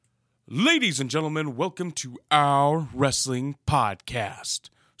Ladies and gentlemen, welcome to our wrestling podcast.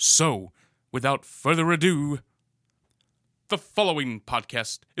 So, without further ado, the following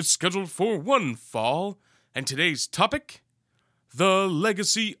podcast is scheduled for one fall, and today's topic, the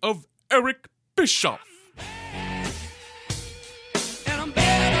legacy of Eric Bischoff.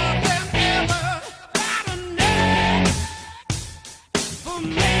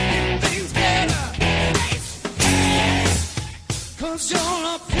 Cause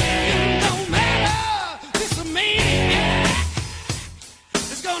your opinion don't matter. This a maniac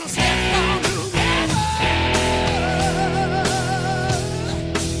is gonna step on the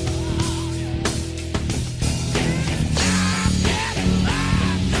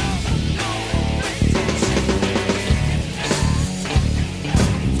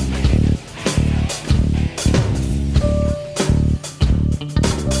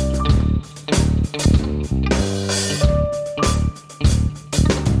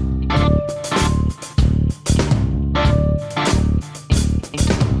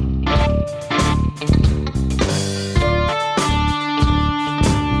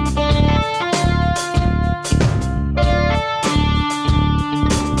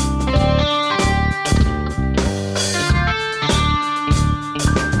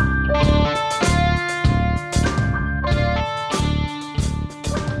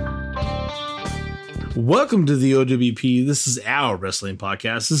Welcome to the OWP. This is our wrestling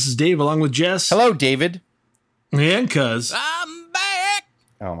podcast. This is Dave along with Jess. Hello, David. And Cuz. I'm back!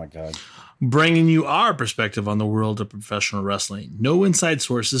 Oh, my God. Bringing you our perspective on the world of professional wrestling. No inside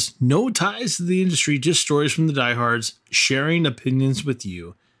sources, no ties to the industry, just stories from the diehards, sharing opinions with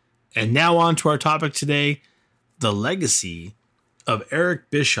you. And now on to our topic today, the legacy of Eric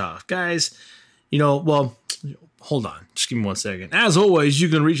Bischoff. Guys, hold on. Just give me 1 second. As always, you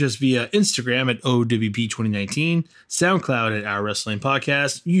can reach us via Instagram at OWP2019, SoundCloud at Our Wrestling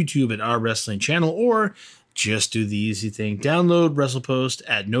Podcast, YouTube at Our Wrestling Channel, or just do the easy thing. Download WrestlePost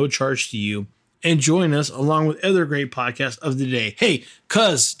at no charge to you and join us along with other great podcasts of the day. Hey,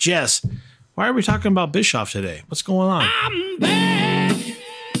 Cuz, Jess, why are we talking about Bischoff today? What's going on? I'm back,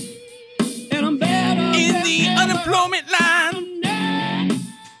 and I'm better In the unemployment line!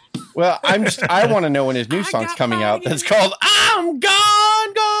 Well, I want to know when his new song's coming out. That's called I'm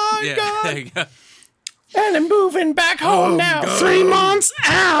Gone, There Gone, you go. and I'm moving back home now. 3 months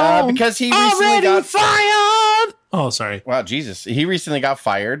out. Because he recently already got fired. Oh, sorry. Wow, Jesus. He recently got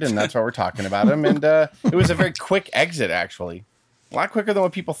fired, and that's why we're talking about him. And it was a very quick exit, actually. A lot quicker than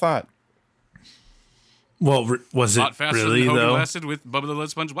what people thought. Well, was A it lot faster really than Hogan though? lasted with Bubba the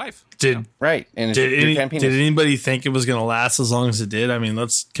Love Sponge wife. Did Right. And did campaign anybody think it was going to last as long as it did? I mean,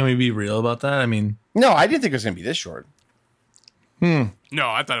 can we be real about that? I mean, No, I didn't think it was going to be this short. No,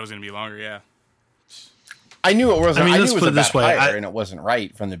 I thought it was going to be longer, yeah. I knew it wasn't. I mean, I knew let's it was put a it this bad way, hire, and it wasn't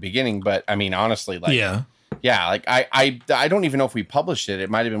right from the beginning. But I mean, honestly, like, yeah. like I don't even know if we published it.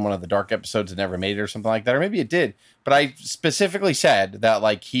 It might have been one of the dark episodes that never made it or something like that, or maybe it did. But I specifically said that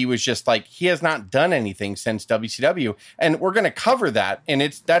like he was just like he has not done anything since WCW, and we're going to cover that, and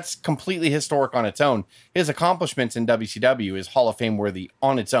that's completely historic on its own. His accomplishments in WCW is Hall of Fame worthy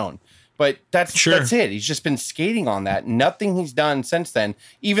on its own. But that's it. He's just been skating on that. Nothing he's done since then,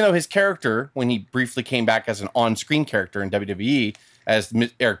 even though his character, when he briefly came back as an on-screen character in WWE as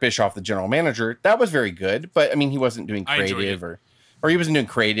Eric Bischoff, the general manager, that was very good. But I mean, he wasn't doing creative or he wasn't doing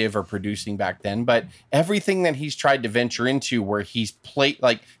creative or producing back then. But everything that he's tried to venture into where he's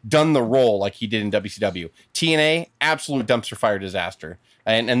done the role like he did in WCW, TNA, absolute dumpster fire disaster.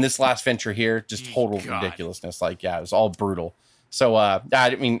 And this last venture here, just total ridiculousness. Like, yeah, it was all brutal. So, I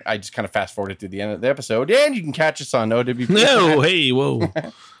mean, I just kind of fast forwarded through the end of the episode, and you can catch us on OWP. No, hey, whoa.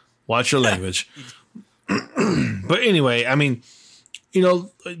 Watch your language. But anyway, I mean,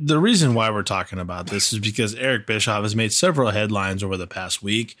 the reason why we're talking about this is because Eric Bischoff has made several headlines over the past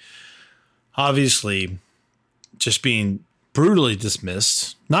week. Obviously, just being brutally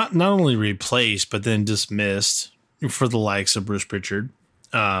dismissed, not only replaced, but then dismissed for the likes of Bruce Pritchard,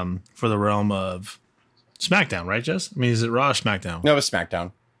 for the realm of SmackDown, right, Jess? I mean, is it Raw or SmackDown? No, it was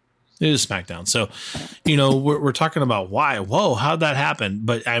SmackDown. It is SmackDown. So, we're talking about why. Whoa, how'd that happen?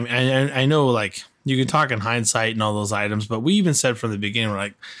 But I know, like, you can talk in hindsight and all those items, but we even said from the beginning, we're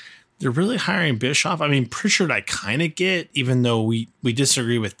like, they're really hiring Bischoff. I mean, Pritchard, I kind of get, even though we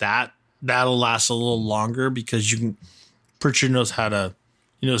disagree with that. That'll last a little longer because Pritchard knows how to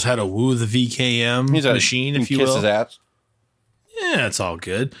woo the VKM machine, if you will. Kiss his ass. Yeah, it's all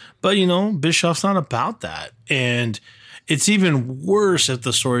good. But, Bischoff's not about that. And it's even worse if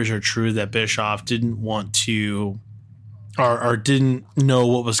the stories are true that Bischoff didn't want to or didn't know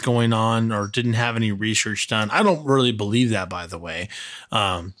what was going on or didn't have any research done. I don't really believe that, by the way,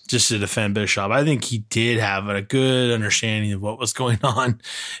 just to defend Bischoff. I think he did have a good understanding of what was going on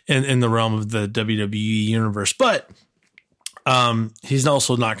in the realm of the WWE universe, but he's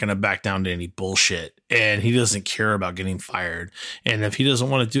also not going to back down to any bullshit, and he doesn't care about getting fired. And if he doesn't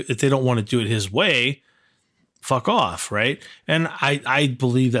want to if they don't want to do it his way, fuck off. Right. And I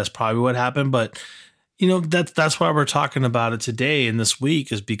believe that's probably what happened, but you know, that's why we're talking about it today and this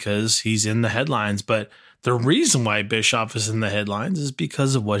week is because he's in the headlines. But the reason why Bischoff is in the headlines is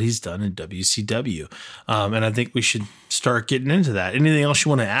because of what he's done in WCW. And I think we should start getting into that. Anything else you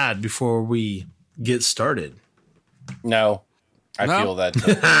want to add before we get started? No, I No. feel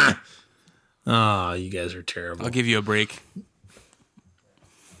that. Oh, you guys are terrible. I'll give you a break.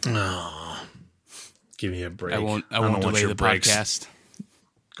 Give me a break. I won't don't want delay your the breaks. podcast.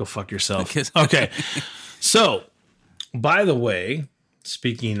 Go fuck yourself. Because- Okay. So, by the way,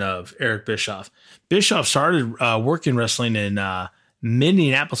 speaking of Eric Bischoff, Bischoff started working wrestling in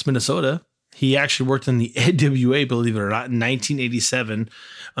Minneapolis, Minnesota. He actually worked in the AWA, believe it or not, in 1987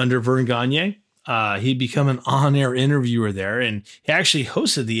 under Vern Gagne. He'd become an on-air interviewer there, and he actually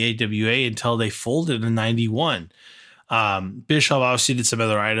hosted the AWA until they folded in 91. Bischoff obviously did some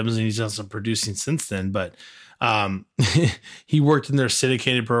other items, and he's done some producing since then, but he worked in their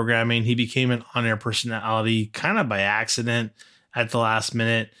syndicated programming. He became an on-air personality kind of by accident at the last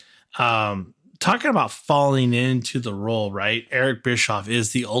minute. Talking about falling into the role, right? Eric Bischoff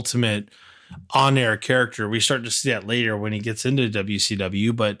is the ultimate on-air character. We start to see that later when he gets into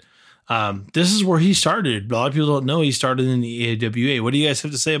WCW, but this is where he started. A lot of people don't know he started in the AWA. What do you guys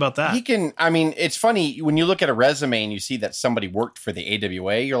have to say about that? It's funny when you look at a resume and you see that somebody worked for the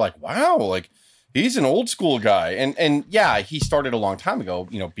AWA, you're like, wow, like he's an old school guy. And yeah, he started a long time ago,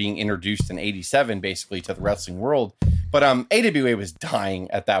 you know, being introduced in 87 basically to the wrestling world. But AWA was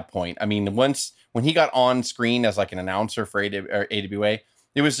dying at that point. I mean, when he got on screen as like an announcer for AWA,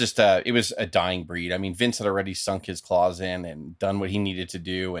 it was just it was a dying breed. I mean, Vince had already sunk his claws in and done what he needed to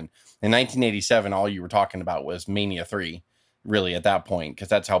do. And in 1987, all you were talking about was Mania 3, really, at that point, because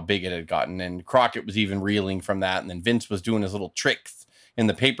that's how big it had gotten. And Crockett was even reeling from that. And then Vince was doing his little tricks in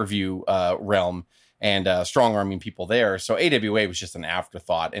the pay-per-view realm and strong-arming people there. So AWA was just an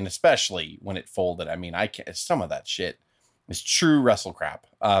afterthought. And especially when it folded, I mean, some of that shit is true wrestle crap.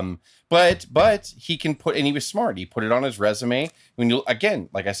 But he can put, and he was smart. He put it on his resume. When you, again,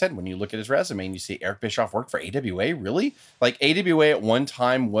 like I said, when you look at his resume and you see Eric Bischoff worked for AWA, really? Like AWA at one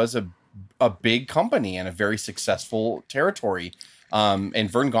time was a big company and a very successful territory.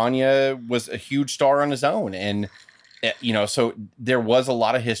 And Vern Gagne was a huge star on his own. And, you know, so there was a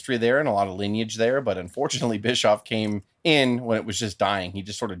lot of history there and a lot of lineage there. But unfortunately, Bischoff came in when it was just dying. He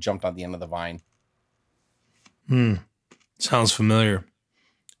just sort of jumped on the end of the vine. Sounds familiar.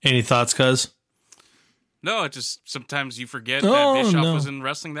 Any thoughts, cuz? No, it just sometimes you forget Oh, that Bischoff no. was in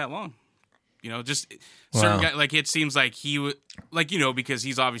wrestling that long. You know, just certain Wow. guy, like it seems like he would, like, you know, because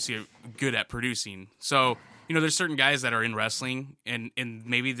he's obviously good at producing. So, you know, there's certain guys that are in wrestling and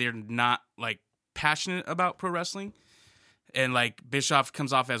maybe they're not like passionate about pro wrestling. And like Bischoff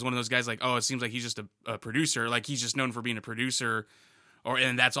comes off as one of those guys like, oh, it seems like he's just a producer. Like he's just known for being a producer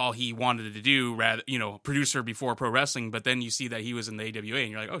and that's all he wanted to do, rather, you know, producer before pro wrestling. But then you see that he was in the AWA and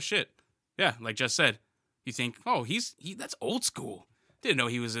you're like, oh shit. Yeah. Like Jess said, you think, oh, that's old school. Didn't know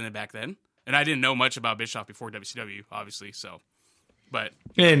he was in it back then. And I didn't know much about Bischoff before WCW, obviously. So, but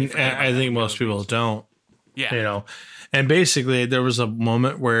And I think most people don't, yeah, you know. And basically, there was a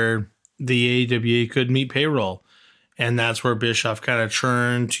moment where the AWA could meet payroll. And that's where Bischoff kind of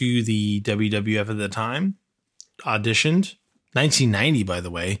turned to the WWF at the time, auditioned. 1990, by the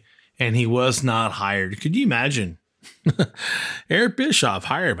way, and he was not hired. Could you imagine? Eric Bischoff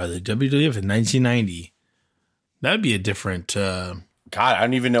hired by the WWF in 1990. That'd be a different. God, I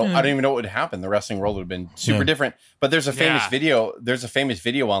don't even know. I don't even know what would happen. The wrestling world would have been super different. But there's a famous video. There's a famous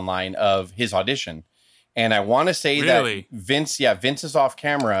video online of his audition, and I want to say Really? that Vince is off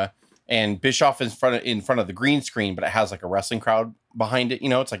camera and Bischoff is in front of the green screen, but it has like a wrestling crowd behind it. You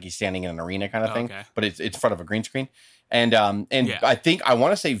know, it's like he's standing in an arena kind of thing, Okay. but it's in front of a green screen. And Yeah. I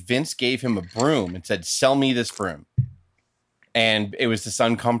want to say Vince gave him a broom and said, "Sell me this broom." And it was this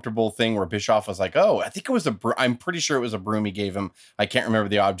uncomfortable thing where Bischoff was like, "Oh, I think it was a broom. I'm pretty sure it was a broom he gave him. I can't remember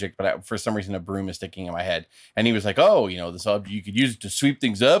the object, but for some reason a broom is sticking in my head." And he was like, "Oh, you know, this object, you could use it to sweep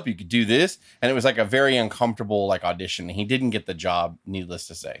things up. You could do this." And it was like a very uncomfortable like audition. He didn't get the job, needless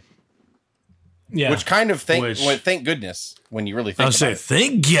to say. Yeah. Which kind of thank goodness when you really think I about would say, it.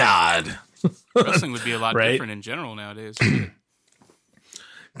 thank God. wrestling would be a lot Right? different in general nowadays.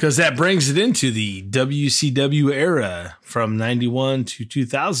 because that brings it into the WCW era from 91 to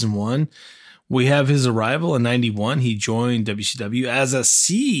 2001. We have his arrival in 91. He joined WCW as a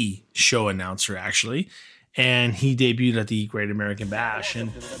C show announcer, actually, and he debuted at the Great American Bash.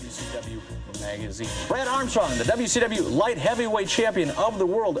 And WCW magazine. Brad Armstrong, the WCW light heavyweight champion of the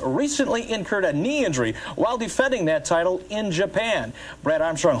world, recently incurred a knee injury while defending that title in Japan. Brad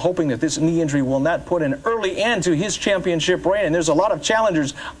Armstrong hoping that this knee injury will not put an early end to his championship reign, and there's a lot of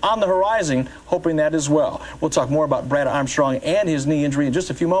challengers on the horizon hoping that as well. We'll talk more about Brad Armstrong and his knee injury in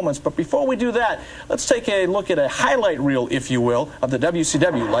just a few moments, but before we do that, let's take a look at a highlight reel, if you will, of the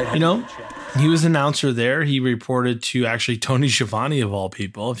WCW light heavyweight champion. He was an announcer there. He reported to actually Tony Schiavone, of all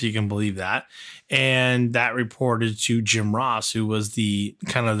people, if you can believe that. And that reported to Jim Ross, who was the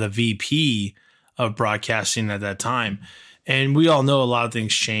kind of the VP of broadcasting at that time. And we all know a lot of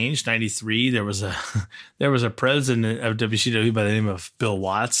things changed. 93, there was a president of WCW by the name of Bill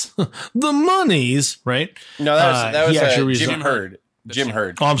Watts. The Monies, right? No, that was Jim Herd. Jim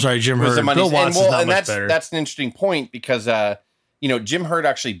Herd. Oh, I'm sorry, Jim Was Herd. the Monies. Bill Watts is not much better. That's an interesting point because Jim Herd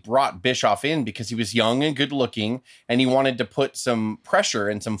actually brought Bischoff in because he was young and good looking, and he wanted to put some pressure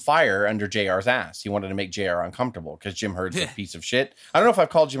and some fire under JR's ass. He wanted to make JR uncomfortable because Jim Herd's a piece of shit. I don't know if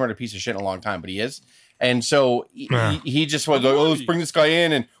I've called Jim Herd a piece of shit in a long time, but he is. And so he just was like, oh, let's bring this guy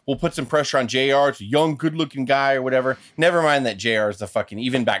in and we'll put some pressure on JR. It's a young, good looking guy or whatever. Never mind that JR is the fucking,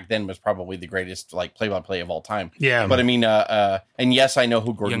 even back then was probably the greatest like play by play of all time. Yeah. But I mean, and yes, I know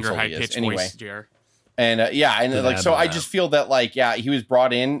who Gordon Younger, Soley is high-pitched anyway. voice, JR. And I just feel that he was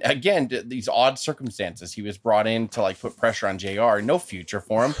brought in again to these odd circumstances. He was brought in to like put pressure on JR. No future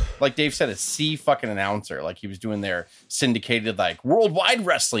for him. Like Dave said, a C fucking announcer. Like he was doing their syndicated like worldwide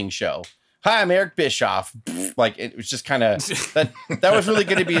wrestling show. Hi, I'm Eric Bischoff. Like it was just kind of that was really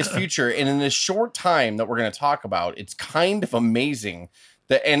going to be his future. And in this short time that we're going to talk about, it's kind of amazing.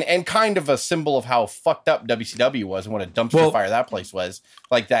 And kind of a symbol of how fucked up WCW was and what a dumpster fire that place was.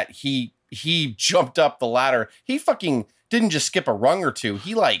 Like that he jumped up the ladder. He fucking didn't just skip a rung or two.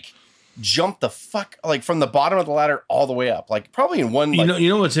 He like jumped the fuck like from the bottom of the ladder all the way up. Like probably in one. You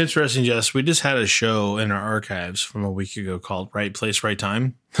know what's interesting, Jess? We just had a show in our archives from a week ago called "Right Place, Right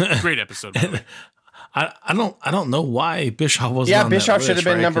Time." Great episode. By the way. I don't know why Bischoff wasn't. Yeah, on Bischoff that should have list,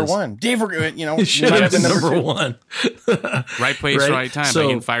 been right? number one. Dave, He should have been number one. Right place, Right? right time. So- by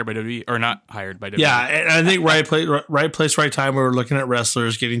getting fired by WWE or not hired by WWE. Yeah, and I think right place, right time. We were looking at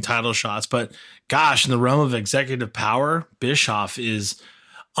wrestlers getting title shots, but gosh, in the realm of executive power, Bischoff is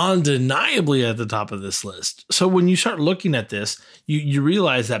undeniably at the top of this list. So when you start looking at this, you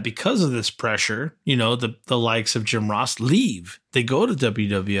realize that because of this pressure, the likes of Jim Ross leave. They go to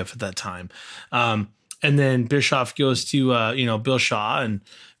WWF at that time. And then Bischoff goes to, Bill Shaw, and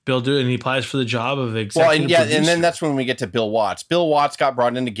Bill do it, and he applies for the job of executive producer. And then that's when we get to Bill Watts. Bill Watts got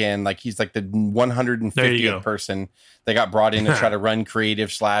brought in again. Like he's like the 150th person that got brought in to try to run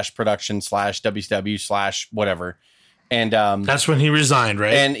creative / production / WCW / whatever. And that's when he resigned,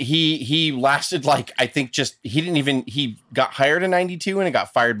 right? And he lasted like, I think he got hired in 92 and it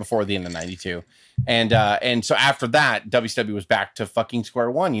got fired before the end of 92. And so after that, WCW was back to fucking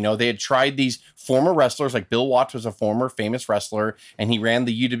square one. They had tried these former wrestlers, like Bill Watts was a former famous wrestler, and he ran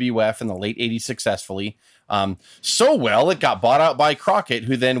the UWF in the late 80s successfully. So well, it got bought out by Crockett,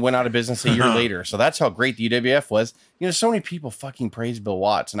 who then went out of business a year later. So that's how great the UWF was. So many people fucking praise Bill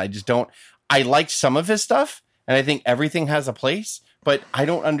Watts, and I like some of his stuff, and I think everything has a place. But I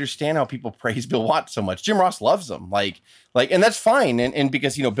don't understand how people praise Bill Watts so much. Jim Ross loves him, and that's fine. And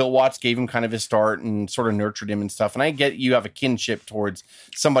because Bill Watts gave him kind of his start and sort of nurtured him and stuff. And I get you have a kinship towards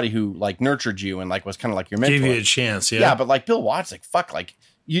somebody who nurtured you and was kind of like your mentor. Gave you a chance, yeah. Yeah, but Bill Watts,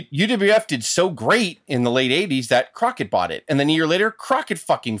 UWF did so great in the late 80s that Crockett bought it. And then a year later, Crockett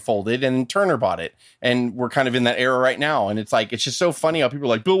fucking folded and Turner bought it. And we're kind of in that era right now. And it's it's just so funny how people are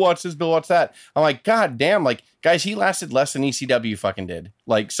like, Bill Watts this, Bill Watts that. I'm like, God damn, guys, he lasted less than ECW fucking did.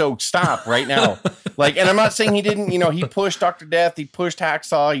 So stop right now. And I'm not saying he didn't, he pushed Dr. Death, he pushed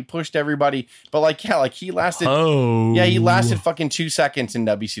Hacksaw, he pushed everybody. But he lasted, he lasted fucking 2 seconds in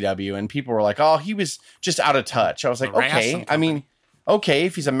WCW. And people were like, oh, he was just out of touch. I was like, okay, I mean, okay,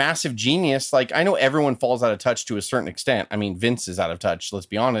 if he's a massive genius, I know everyone falls out of touch to a certain extent. I mean, Vince is out of touch, let's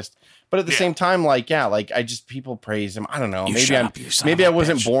be honest. But at the same time, people praise him. I don't know. Maybe I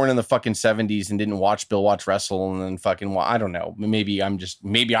wasn't born in the fucking 70s and didn't watch Bill Watts wrestle and then fucking, I don't know. Maybe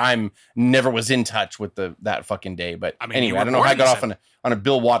I'm never was in touch with that fucking day. But anyway, I don't know how I got off on a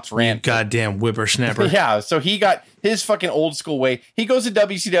Bill Watts rant. Goddamn whippersnapper. Yeah, so he got his fucking old school way. He goes to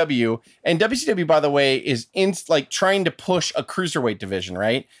WCW, and WCW, by the way, is trying to push a cruiserweight division,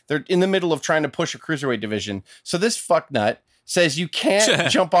 right? They're in the middle of trying to push a cruiserweight division. So this fucknut says you can't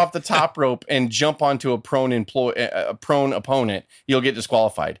jump off the top rope and jump onto a prone opponent. You'll get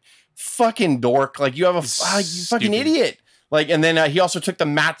disqualified. Fucking dork. Like, you have you fucking idiot. Like, and then he also took the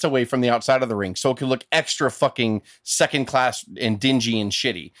mats away from the outside of the ring so it could look extra fucking second class and dingy and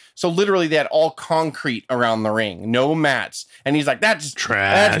shitty. So literally they had all concrete around the ring, no mats. And he's like, that's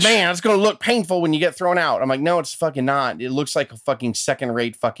trash. It's going to look painful when you get thrown out. I'm like, no, it's fucking not. It looks like a fucking second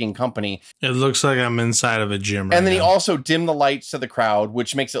rate fucking company. It looks like I'm inside of a gym right And then now. he also dimmed the lights to the crowd,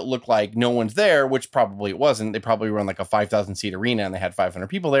 which makes it look like no one's there, which probably it wasn't. They probably run like a 5,000 seat arena and they had 500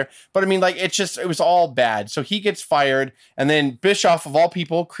 people there. But I mean, like, it was all bad. So he gets fired. And then Bischoff, of all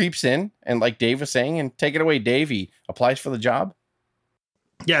people, creeps in, and like Dave was saying, and take it away, Dave. He applies for the job.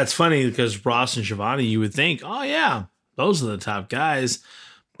 Yeah, it's funny because Ross and Schiavone, you would think, oh yeah, those are the top guys.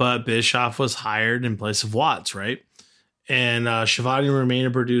 But Bischoff was hired in place of Watts, right? And Schiavone remained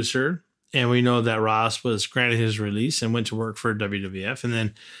a producer. And we know that Ross was granted his release and went to work for WWF. And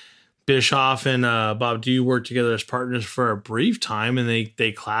then Bischoff and Bob Dew worked together as partners for a brief time, and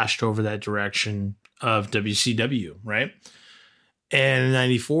they clashed over that direction of WCW, right? And in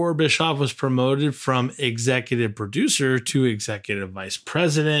 94, Bischoff was promoted from executive producer to executive vice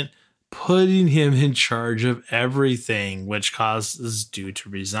president, putting him in charge of everything, which causes Dew to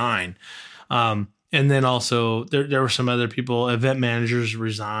resign. And then also there were some other people, event managers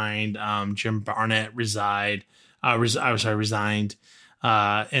resigned. Jim Barnett resigned.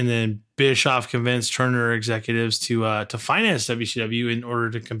 And then Bischoff convinced Turner executives to finance WCW in order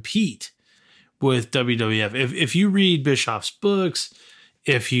to compete with WWF. If you read Bischoff's books,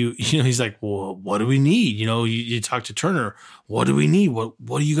 if you he's like, well, what do we need? You talk to Turner, what do we need? What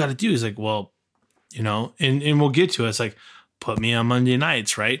do you got to do? He's like, well, and we'll get to it. It's like, put me on Monday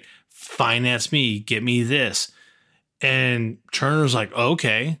nights, right? Finance me, get me this. And Turner's like,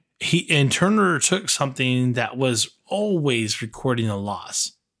 okay. Turner took something that was always recording a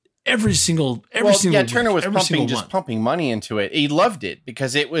loss. Every single Turner was week, pumping money into it. He loved it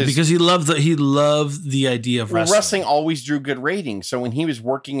because he loved the idea of wrestling. Wrestling always drew good ratings. So when he was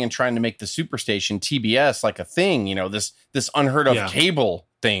working and trying to make the Superstation TBS like a thing, this unheard of cable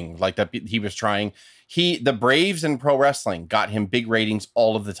thing like that he was trying. The Braves and pro wrestling got him big ratings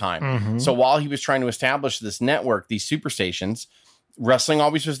all of the time. Mm-hmm. So while he was trying to establish this network, these Superstations, wrestling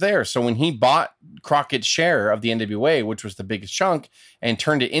always was there. So when he bought Crockett's share of the NWA, which was the biggest chunk, and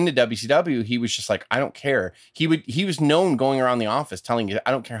turned it into WCW, he was just like, I don't care. He was known going around the office telling you,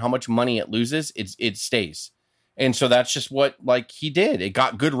 I don't care how much money it loses, it stays. And so that's just what he did. It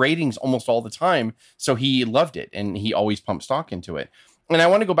got good ratings almost all the time. So he loved it and he always pumped stock into it. And I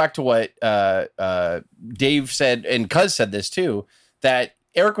want to go back to what Dave said, and Cuz said this too, that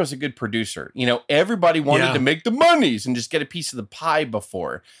Eric was a good producer. Everybody wanted to make the monies and just get a piece of the pie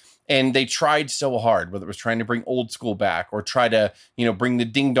before. And they tried so hard, whether it was trying to bring Old School back or try to, bring the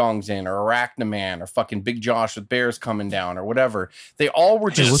Ding Dongs in or Arachnaman or fucking Big Josh with Bears coming down or whatever. They all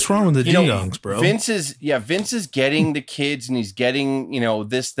were just... Hey, what's wrong with the Ding Dongs, bro? Vince is getting the kids and he's getting,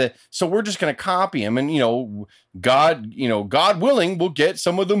 so we're just going to copy him. And, God willing, we'll get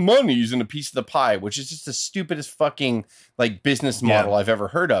some of the monies and a piece of the pie, which is just the stupidest fucking business model I've ever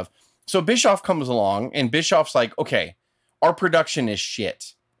heard of. So Bischoff comes along and Bischoff's like, okay, our production is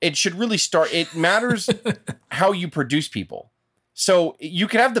shit. It should really start. It matters how you produce people. So you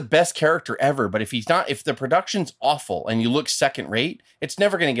can have the best character ever, but if the production's awful and you look second rate, it's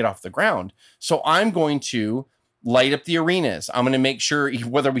never going to get off the ground. So I'm going to light up the arenas. I'm going to make sure,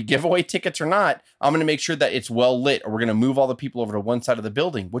 whether we give away tickets or not, I'm going to make sure that it's well lit, or we're going to move all the people over to one side of the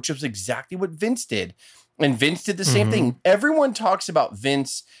building, which was exactly what Vince did. And Vince did the same thing. Everyone talks about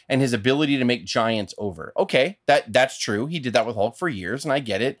Vince and his ability to make giants over. Okay, that's true. He did that with Hulk for years, and I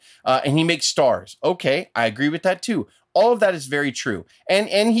get it. And he makes stars. Okay, I agree with that too. All of that is very true.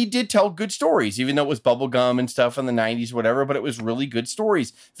 And he did tell good stories, even though it was bubblegum and stuff in the 90s, whatever, but it was really good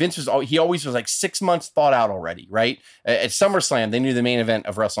stories. Vince always was like 6 months thought out already, right? At SummerSlam, they knew the main event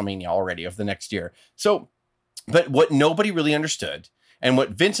of WrestleMania already of the next year. So, but what nobody really understood, and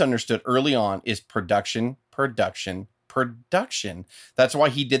what Vince understood early on, is production. That's why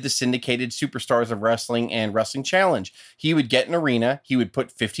he did the syndicated Superstars of Wrestling and Wrestling Challenge. He would get an arena, he would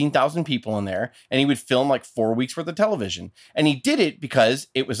put 15,000 people in there, and he would film like 4 weeks worth of television. And he did it because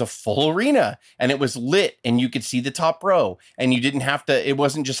it was a full arena and it was lit and you could see the top row, and you didn't have to, it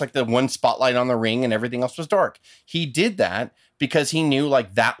wasn't just like the one spotlight on the ring and everything else was dark. He did that because he knew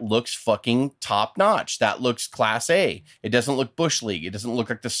that looks fucking top notch. That looks class A. It doesn't look Bush League. It doesn't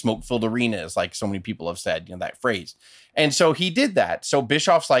look like the smoke-filled arenas, like so many people have said, that phrase. And so he did that. So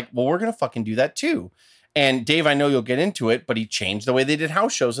Bischoff's like, well, we're going to fucking do that too. And Dave, I know you'll get into it, but he changed the way they did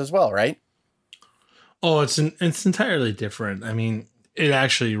house shows as well, right? Oh, it's entirely different. I mean, it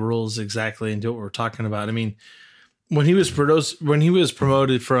actually rolls exactly into what we're talking about. I mean, when he was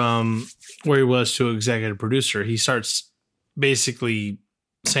promoted from where he was to executive producer, he starts basically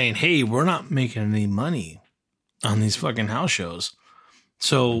saying, "Hey, we're not making any money on these fucking house shows."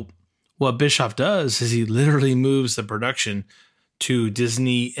 So what Bischoff does is he literally moves the production to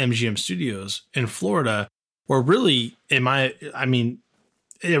Disney MGM Studios in Florida, where really,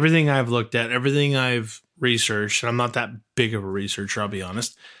 everything I've looked at, everything I've researched, and I'm not that big of a researcher, I'll be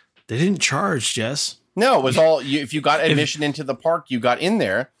honest, they didn't charge, Jess. No, it was all, if you got admission into the park, you got in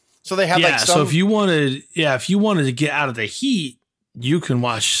there. So they had So if you wanted to get out of the heat, you can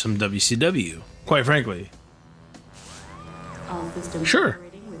watch some WCW, quite frankly. All systems Sure.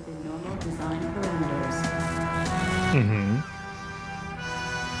 operating within normal design parameters. Mm-hmm.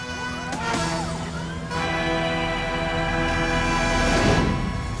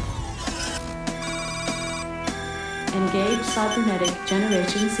 Engage cybernetic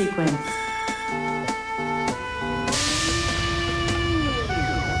generation sequence.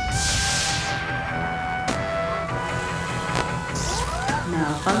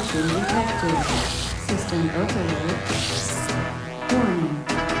 Malfunction detected. System overload. Warning.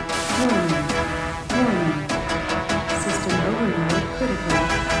 Warning. Warning. System overload critical.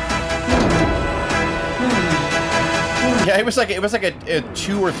 Warning. Yeah, it was like a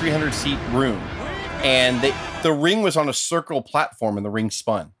 200 or 300 seat room, and the ring was on a circle platform, and the ring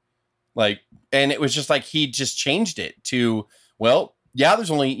spun, and it was just like he just changed it to, well, yeah, there's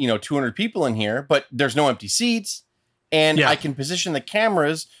only 200 people in here, but there's no empty seats, and I can position the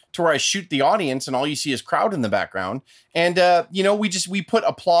cameras to where I shoot the audience, and all you see is crowd in the background, and we put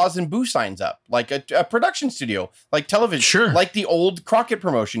applause and boo signs up like a production studio, like television, Sure, like the old Crockett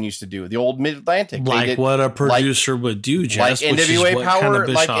promotion used to do, the old Mid Atlantic, like what a producer would do, Jess, like NWA Power,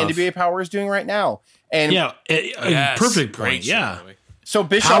 like NWA Power is doing right now. And perfect point. Yeah. So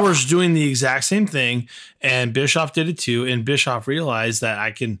Bischoff Power's doing the exact same thing, and Bischoff did it too. And Bischoff realized that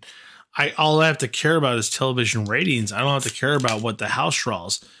all I have to care about is television ratings. I don't have to care about what the house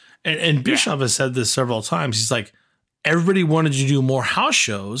draws. And Bischoff has said this several times. He's like, everybody wanted you to do more house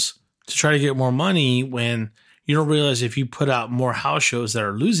shows to try to get more money, when you don't realize if you put out more house shows that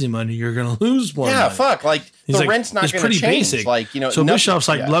are losing money, you're going to lose more money. Yeah, fuck. Like, He's the rent's not going to change. Basic. Like, so nothing, Bischoff's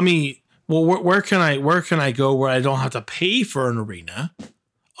like, well, where can I go where I don't have to pay for an arena?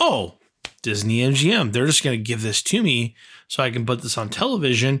 Oh, Disney MGM. They're just going to give this to me so I can put this on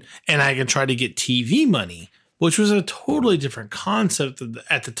television, and I can try to get TV money, which was a totally different concept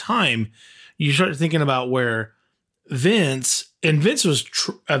at the time. You start thinking about where Vince was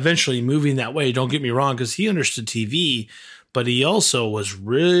eventually moving that way. Don't get me wrong, because he understood TV, but he also was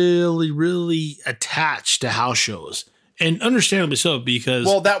really, really attached to house shows. And understandably so, because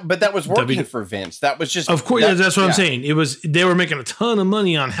that was working for Vince. That was just, of course, that's what I'm saying. They were making a ton of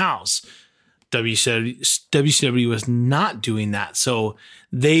money on house. WCW was not doing that, so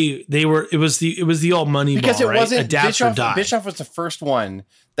they were. It was the all money because ball, it wasn't. Adapt or die. Bischoff was the first one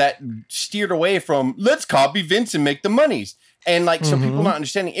that steered away from let's copy Vince and make the monies. And so people not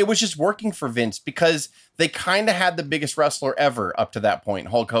understanding, it was just working for Vince because they kind of had the biggest wrestler ever up to that point,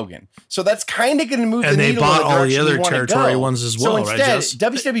 Hulk Hogan. So that's kind of going to move the needle. And they bought all the other territory ones as well, so right?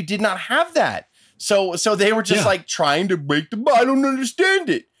 Instead, WCW did not have that. So they were just trying to break I don't understand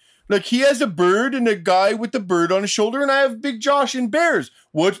it. Like, he has a bird and a guy with the bird on his shoulder, and I have Big Josh and Bears.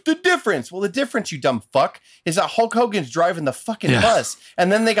 What's the difference? Well, the difference, you dumb fuck, is that Hulk Hogan's driving the fucking bus,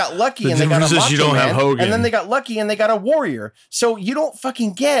 and then they got lucky and they got a Macho Man, and then they got lucky and they got a Warrior. So you don't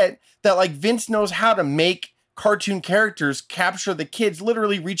fucking get that, like, Vince knows how to make cartoon characters capture the kids,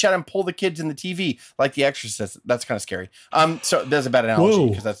 literally reach out and pull the kids in the TV, like The Exorcist. That's kind of scary. So there's a bad analogy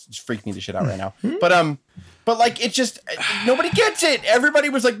because that's just freaking me the shit out right now. But like, it just, nobody gets it. Everybody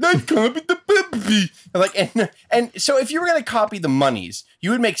was like, let's copy the baby. And so if you were going to copy the monies,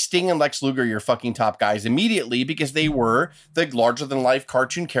 you would make Sting and Lex Luger your fucking top guys immediately, because they were the larger than life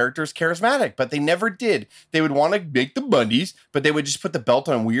cartoon characters, charismatic, but they never did. They would want to make the monies, but they would just put the belt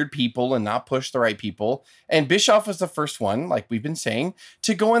on weird people and not push the right people. And Bischoff was the first one, like we've been saying,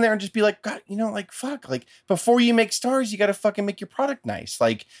 to go in there and just be like, God, fuck, like, before you make stars, you got to fucking make your product nice.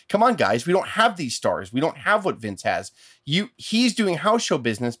 Like, come on, guys, we don't have these stars. We don't have what Vince has. He's doing house show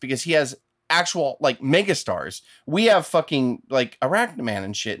business because he has actual, like, mega stars. We have fucking, like, Arachnaman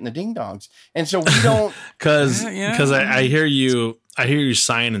and shit and the Ding Dongs. And so we don't, because I hear you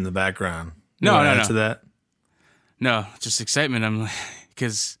sighing in the background. No. To that. No, just excitement. I'm like,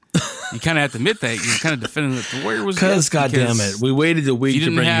 because you kind of have to admit that you're kind of defending that the Warrior was Because, goddamn it, we waited a week you to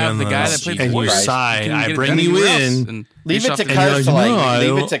didn't bring you have on the guy that played the and you Warrior. sigh. couldn't I get it bring done you anywhere else, in. and Leave it Bischoff to didn't- you're Cuz like, to "No, I leave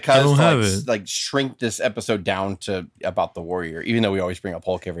it don't- to I Cuz don't to have like, it." like shrink this episode down to about the Warrior, even though we always bring up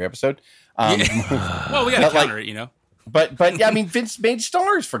Hulk every episode. Well, we got to But, like, counter it, you know. But yeah, I mean, Vince made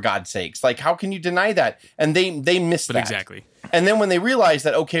stars for God's sakes. Like, how can you deny that? And they missed But that. exactly. And then when they realized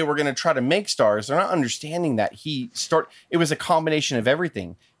that, okay, we're going to try to make stars, they're not understanding that it was a combination of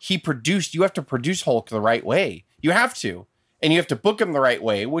everything. You have to produce Hulk the right way. You have to. And you have to book him the right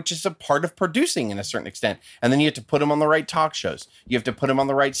way, which is a part of producing in a certain extent. And then you have to put him on the right talk shows. You have to put him on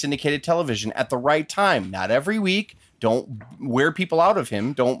the right syndicated television at the right time. Not every week. Don't wear people out of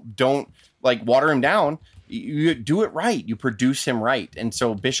him. Don't like water him down. You do it right. You produce him right. And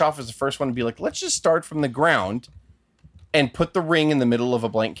so Bischoff is the first one to be like, let's just start from the ground and put the ring in the middle of a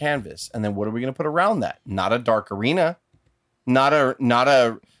blank canvas. And then what are we going to put around that? Not a dark arena, not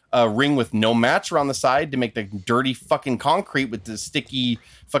a ring with no mats around the side to make the dirty fucking concrete with the sticky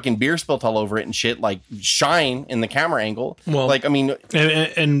fucking beer spilt all over it and shit like shine in the camera angle. Well, like, I mean,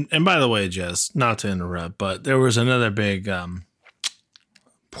 And by the way, Jess, not to interrupt, but there was another big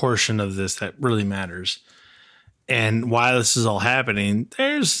portion of this that really matters. And while this is all happening,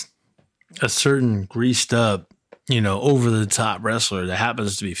 there's a certain greased up, over the top wrestler that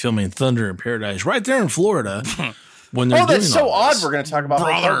happens to be filming Thunder in Paradise right there in Florida. When they're that's doing so all odd. this. We're going to talk about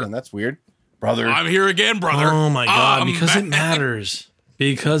Hulk Brother. Hogan. That's weird. Brother. I'm here again, brother. Oh my God, because it back. matters.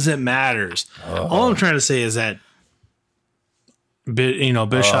 Because it matters. All I'm trying to say is that,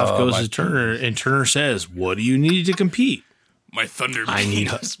 Bischoff goes to Turner, and Turner says, "What do you need to compete?" My Thunder. I need-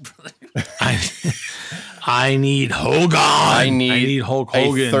 penis, brother. I need Hogan. I need Hulk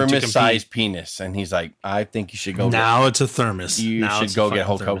Hogan a to thermos-sized compete. penis. And he's like, I think you should go. Now it's a thermos. You Now should it's a go get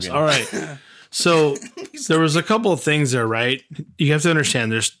fucking Hulk thermos. Hogan. All right. So there was a couple of things there, right? You have to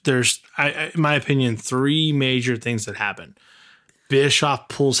understand. There's, in my opinion, three major things that happen. Bischoff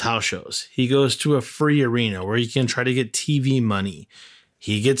pulls house shows. He goes to a free arena where he can try to get TV money.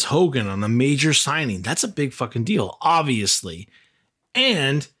 He gets Hogan on a major signing. That's a big fucking deal, obviously.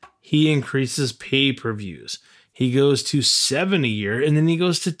 And he increases pay-per-views. He goes to 7 a year, and then he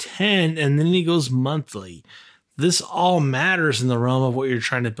goes to 10, and then he goes monthly. This all matters in the realm of what you're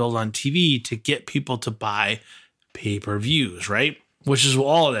trying to build on TV to get people to buy pay-per-views, right? Which is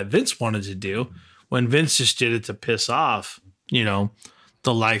all that Vince wanted to do when Vince just did it to piss off,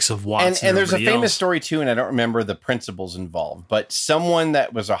 the likes of Watts. And there's a everybody famous else. story too, and I don't remember the principles involved, but someone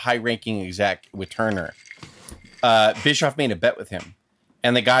that was a high-ranking exec with Turner, Bischoff made a bet with him,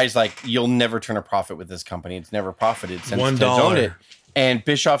 and the guy's like, "You'll never turn a profit with this company. It's never profited since Ted's owned it." And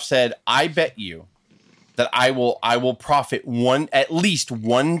Bischoff said, "I bet you that I will profit at least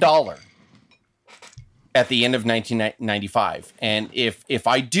 $1 at the end of 1995, and if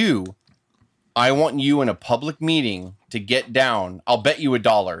I do, I want you in a public meeting to get down. I'll bet you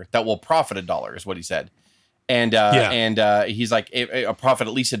 $1 that will profit $1 is what he said. And he's like, a profit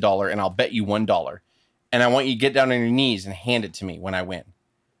at least $1, and I'll bet you $1. And I want you to get down on your knees and hand it to me when I win.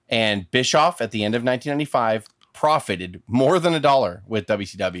 And Bischoff at the end of 1995 profited more than $1 with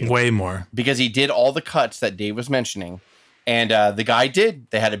WCW. Way more. Because he did all the cuts that Dave was mentioning. And the guy did.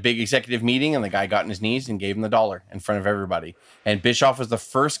 They had a big executive meeting, and the guy got on his knees and gave him the $1 in front of everybody. And Bischoff was the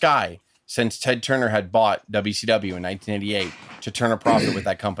first guy since Ted Turner had bought WCW in 1988 to turn a profit with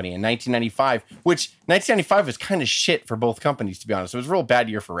that company. In 1995, which 1995 was kind of shit for both companies, to be honest. It was a real bad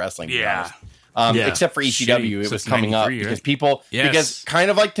year for wrestling, to be Yeah. honest. Yeah. Except for ECW, Shitty. it was Since coming up 93, because right? people, Yes. because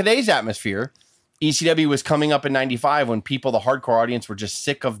kind of like today's atmosphere, ECW was coming up in 95 when people, the hardcore audience, were just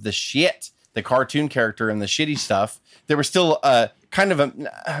sick of the shit, the cartoon character and the shitty stuff. There was still kind of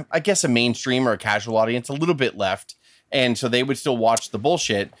a mainstream or a casual audience, a little bit left. And so they would still watch the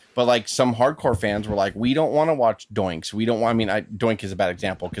bullshit, but like some hardcore fans were like, we don't want to watch Doinks. We don't want, Doink is a bad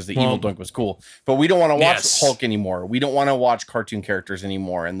example because the evil Doink was cool, but we don't want to watch Yes. Hulk anymore. We don't want to watch cartoon characters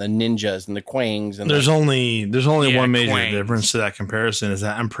anymore and the ninjas and the Quangs. And There's only Yeah, one major Quangs. difference to that comparison is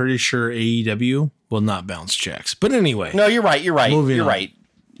that I'm pretty sure AEW will not bounce checks. But anyway, No, you're right. Moving You're on. right.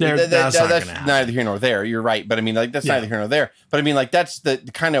 That's not gonna happen. neither here nor there. You're right. But that's Yeah. neither here nor there. But that's the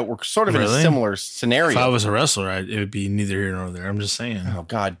kind of, we're sort of in a Really? similar if I scenario. was a wrestler, it would be neither here nor there. I'm just saying. Oh,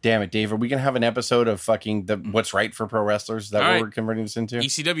 God damn it, Dave. Are we going to have an episode of fucking what's right for pro wrestlers? Is that All what right. we're converting this into?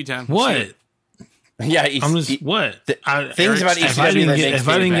 ECW time. What? Yeah. I'm just what? things about If I ECW didn't that get, makes if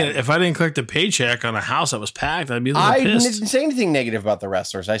I Dave didn't mad. get, if I didn't collect a paycheck on a house that was packed, I'd be a little I pissed. didn't say anything negative about the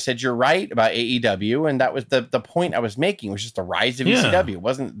wrestlers. I said you're right about AEW, and that was the point I was making. It was just the rise of Yeah. ECW. It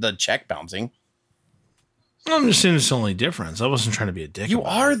wasn't the check bouncing. I'm just saying it's the only difference. I wasn't trying to be a dick. You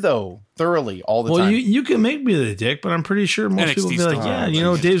about are, it. though, thoroughly, all the Well, time. you can make me the dick, but I'm pretty sure most NXT people will be like, stuff. yeah,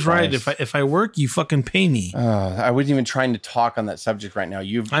 Oh, Dave's Jesus right. Christ. If I work, you fucking pay me. I wasn't even trying to talk on that subject right now.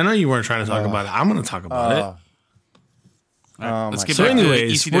 I know you weren't trying to talk about it. I'm going to talk about it. All right, let's get So, back to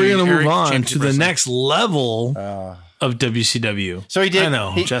anyways, ECW we're going to Eric move on Championship to the Wrestling. next level of WCW. So he did- I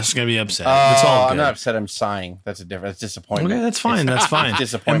know. he- Jeff's going to be upset. It's all good. I'm not upset. I'm sighing. That's a different. That's disappointment. Okay, that's fine. That's fine.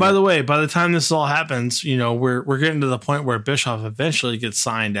 Disappointment. And by the way, by the time this all happens, we're getting to the point where Bischoff eventually gets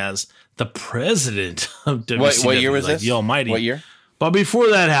signed as the president of WCW. What year was like this? The Almighty. What year? But before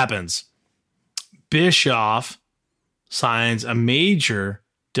that happens, Bischoff signs a major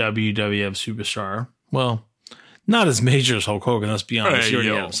WWF superstar. Well, not as major as Hulk Hogan. Let's be honest. He already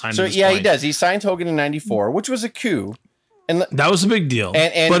Hey, yo. had him signed So at this yeah, he point. does. He signed Hogan in '94, which was a coup. And That was a big deal.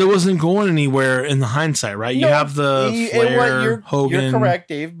 And- but it wasn't going anywhere in the hindsight, right? You have the Flair, Hogan. You're correct,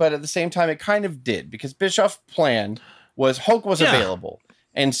 Dave. But at the same time, it kind of did because Bischoff's plan was Hulk was Yeah. available,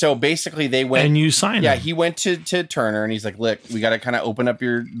 and so basically they went. And you signed Yeah, him. he went to Turner and he's like, "Look, we got to kind of open up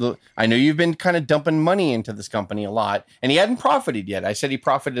your. I know you've been kind of dumping money into this company a lot, and he hadn't profited yet. I said he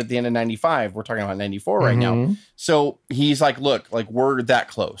profited at the end of '95. We're talking about '94 right now. So he's like, look, like we're that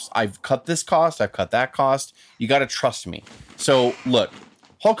close. I've cut this cost. I've cut that cost. You got to trust me. So look,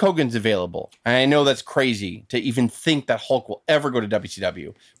 Hulk Hogan's available, and I know that's crazy to even think that Hulk will ever go to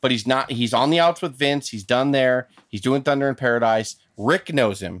WCW, but he's not. He's on the outs with Vince. He's done there. He's doing Thunder in Paradise. Rick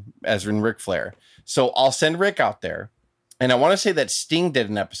knows him, as in Ric Flair. So I'll send Rick out there. And I want to say that Sting did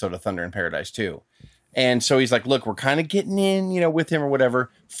an episode of Thunder in Paradise too. And so he's like, look, we're kind of getting in, with him or whatever.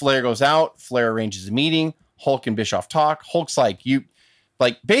 Flair goes out. Flair arranges a meeting. Hulk and Bischoff talk. Hulk's like,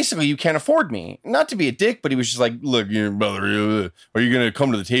 basically you can't afford me. Not to be a dick, but he was just like, look, brother, are you going to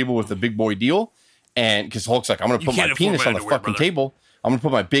come to the table with a big boy deal? And because Hulk's like, I'm going to put my can't afford Oh, penis my on the underwear, fucking brother. table. I'm going to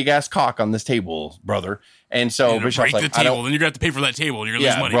put my big ass cock on this table, brother. And so You're Bischoff's gonna like, break the I table, don't. then you're gonna have to pay for that table. You're gonna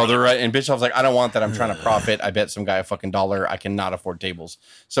Yeah, lose money, brother. Right? And Bischoff's like, I don't want that. I'm trying to profit. I bet some guy $1 I cannot afford tables.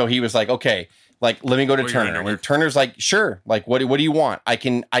 So he was like, okay, like let me go to Or your Turner. underwear. And Turner's like, sure. Like, what do you want? I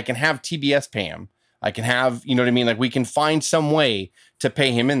can have TBS pay him. I can have, you know what I mean? Like we can find some way to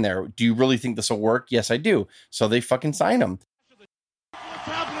pay him in there. Do you really think this will work? Yes, I do. So they fucking sign him. What's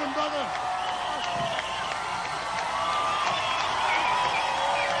happening, brother?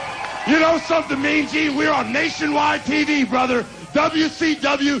 You know something, Mean G? We're on nationwide TV, brother.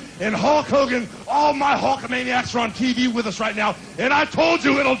 WCW and Hulk Hogan. All my Hulkamaniacs are on TV with us right now. And I told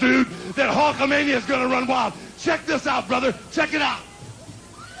you, little dude, that Hulkamania is going to run wild. Check this out, brother. Check it out.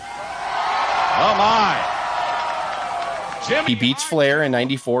 Oh, my. He beats Flair in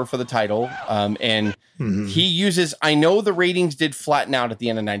 '94 for the title. And he uses, I know the ratings did flatten out at the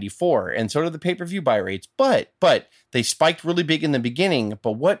end of '94, and so did the pay-per-view buy rates, but they spiked really big in the beginning.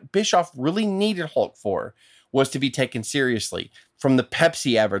 But what Bischoff really needed Hulk for was to be taken seriously from the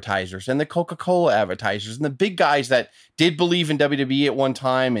Pepsi advertisers and the Coca-Cola advertisers and the big guys that did believe in WWE at one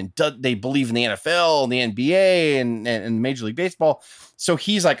time and they believe in the NFL and the NBA and Major League Baseball. So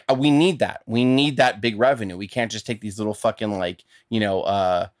he's like, we need that. We need that big revenue. We can't just take these little fucking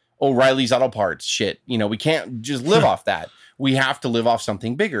O'Reilly's Auto Parts shit. We can't just live off that. We have to live off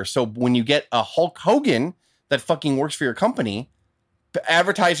something bigger. So when you get a Hulk Hogan that fucking works for your company,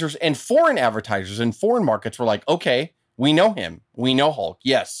 advertisers and foreign advertisers in foreign markets were like, okay, we know him. We know Hulk.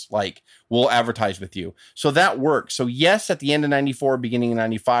 Yes. Like we'll advertise with you. So that works. So yes, at the end of '94, beginning of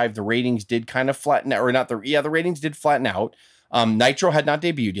 '95, the ratings did kind of flatten out, or not the ratings did flatten out. Nitro had not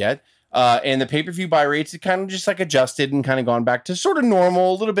debuted yet. And the pay-per-view buy rates had kind of just like adjusted and kind of gone back to sort of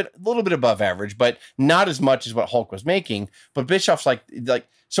normal, a little bit above average, but not as much as what Hulk was making. But Bischoff's like,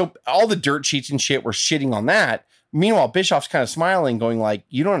 so all the dirt sheets and shit were shitting on that. Meanwhile, Bischoff's kind of smiling, going like,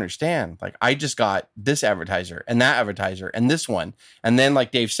 you don't understand. Like, I just got this advertiser and that advertiser and this one. And then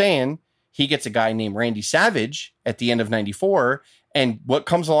like Dave's saying, he gets a guy named Randy Savage at the end of '94. And what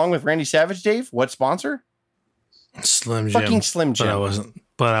comes along with Randy Savage, Dave? What sponsor? Slim Jim. Fucking Slim Jim.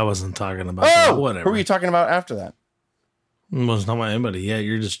 But I wasn't talking about that. Whatever. Who were you talking about after that? It wasn't talking about anybody. Yeah,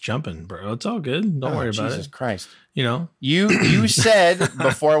 you're just jumping, bro. It's all good. Don't worry about Jesus it. Christ. You said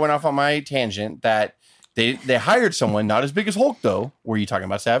before I went off on my tangent that they hired someone not as big as Hulk though. Were you talking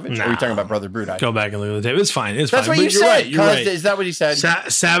about Savage? Or were you talking about Brother Brudeye? go back and look at the tape. It's fine. It's That's fine. what But you you're said. right. You're right. Is that what he said?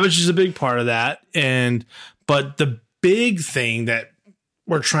 Savage is a big part of that. But the big thing that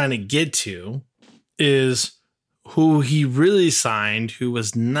we're trying to get to is who he really signed, who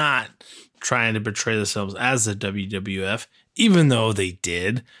was not trying to portray themselves as the WWF, even though they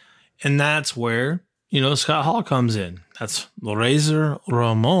did. And that's where, Scott Hall comes in. That's Razor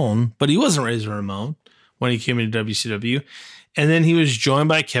Ramon, but he wasn't Razor Ramon when he came into WCW. And then he was joined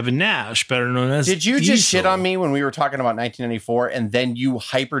by Kevin Nash, better known as Did you Diesel. just shit on me when we were talking about 1994 and then you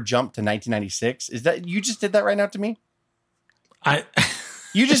hyper jumped to 1996? Is that you just did that right now to me?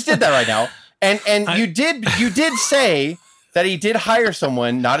 You just did that right now. And you did say that he did hire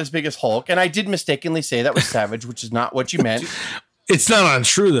someone not as big as Hulk, and I did mistakenly say that was Savage, which is not what you meant. It's not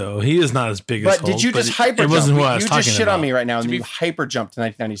untrue though. He is not as big as But Hulk. did you just hyper It jump? wasn't what I You was just talking shit about. on me right now, and then you hyper jumped to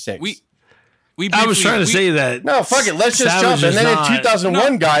 1996. I was trying to say that. No, fuck it. Let's just Savage jump. And is then not- in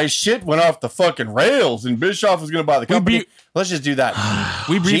 2001, guys, shit went off the fucking rails, and Bischoff was going to buy the company. Let's just do that.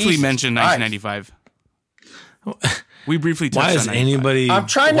 We briefly Jesus mentioned Christ. 1995. We briefly touched Why is on 95. anybody? I'm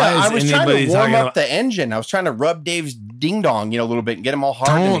trying to. why I is was trying anybody to warm talking up about- the engine. I was trying to rub Dave's ding dong, a little bit, and get him all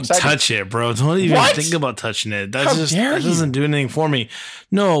hard and Don't excited. touch it, bro. Don't even What? think about touching it. How dare That you? doesn't do anything for me.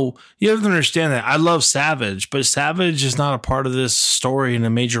 No, you have to understand that I love Savage, but Savage is not a part of this story in a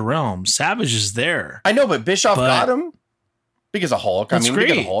major realm. Savage is there. I know, but Bischoff But- got him because of Hulk. That's because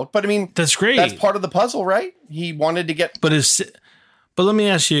of great. Hulk. But I mean, That's great. that's part of the puzzle, right? He wanted to get. But let me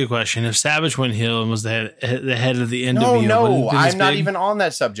ask you a question: if Savage went heel and was the head of the NWO, No, would it no, have been as I'm not big? even on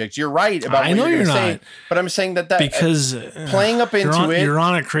that subject. You're right about I what know you're you're gonna say, not. but I'm saying that Because playing up into it. you're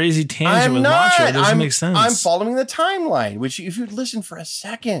on a crazy tangent I'm with not. Macho. It doesn't make sense. I'm following the timeline. Which, if you'd listen for a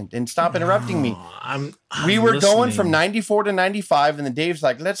second and stop interrupting me, we were going from 94 to 95, and then Dave's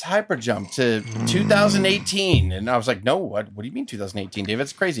like, "Let's hyper jump to 2018," and I was like, "No, what do you mean 2018, Dave?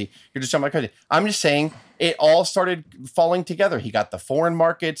 That's crazy. You're just jumping like crazy." I'm just saying it all started falling together. He got the foreign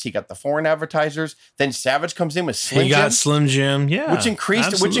markets, he got the foreign advertisers. Then Savage comes in with Slim He Jim, got Slim Jim, yeah, which increased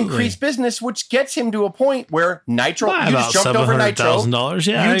absolutely. business, which gets him to a point where Nitro. By You about just jumped over Nitro. $700,000.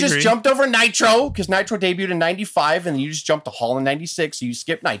 Yeah, You I just agree. jumped over Nitro because Nitro debuted in 95 and then you just jumped to Hall in 96. So you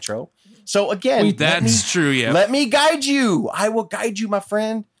skipped Nitro. So again, That's true, yeah. Let me guide you. I will guide you, my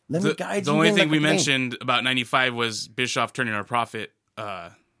friend. Let me guide The you. only in thing like we a game. mentioned about 95 was Bischoff turning our profit.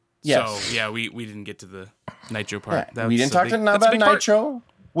 Yes. So, yeah, we didn't get to the Nitro part. Right. That's We didn't a talk big- to that's a about big part. Nitro,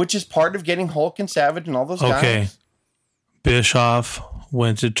 which is part of getting Hulk and Savage and all those Okay. guys. Bischoff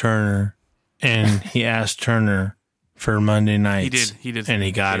went to Turner and he asked Turner for Monday nights. He did. And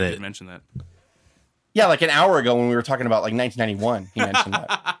he got Dave it. did mention that. Yeah, like an hour ago when we were talking about like 1991, he mentioned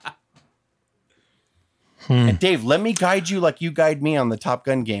that. And Dave, let me guide you like you guide me on the Top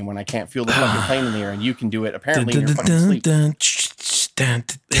Gun game when I can't feel the fucking plane in the air and you can do it apparently in your fucking sleep.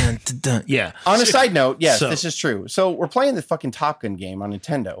 Yeah. On a side note, yes, So- this is true. So we're playing the fucking Top Gun game on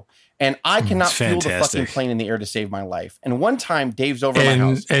Nintendo, and I cannot it's feel the fantastic. fucking plane in the air to save my life. And one time, Dave's over my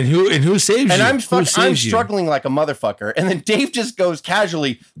house, And who saves you? and I'm Who saves you? struggling like a motherfucker. And then Dave just goes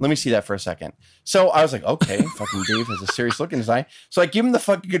casually, "Let me see that for a second." So I was like, "Okay." Fucking Dave has a serious look in his eye. So I give him the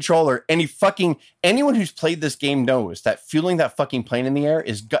fucking controller, and anyone who's played this game knows that feeling that fucking plane in the air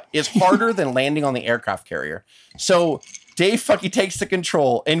is harder than landing on the aircraft carrier. So Dave fucking takes the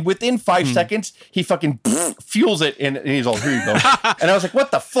control, and within 5 seconds, he fucking fuels it, and he's all, "Here you go." And I was like, "What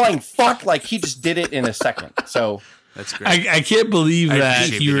the flying fuck?" Like, he just did it in a second. So That's great. I can't believe I that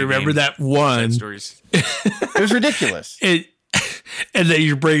appreciate you video remember game that one stories. it was ridiculous. and that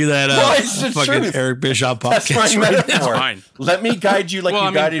you're bringing that up. Well, it's the fucking truth. Eric Bischoff That's podcast. my right now. metaphor. fine. Let me guide you like Well, you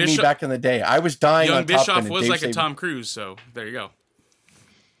I mean, guided me Bishop- back in the day. I was dying Young on Top Gun. Bischoff and was Dave like a saved Tom me. Cruise, so there you go.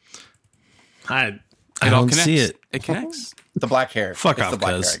 I It all don't connects. see it. It connects. The black hair. Fuck It's off, the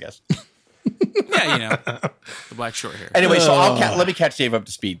black hair, cuz. I guess. Yeah, the black short hair. Anyway, so let me catch Dave up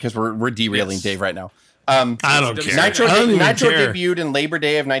to speed because we're derailing Yes. Dave right now. I don't care. Nitro, I don't even Nitro care. debuted in Labor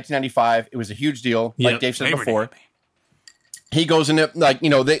Day of 1995. It was a huge deal, like Yep. Dave said Labor before. Day. He goes into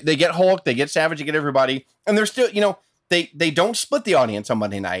they get Hulk, they get Savage, they get everybody, and they're still they don't split the audience on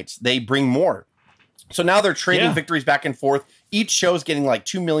Monday nights. They bring more. So now they're trading Yeah. victories back and forth. Each show's getting like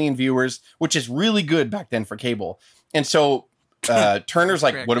 2 million viewers, which is really good back then for cable. And so Turner's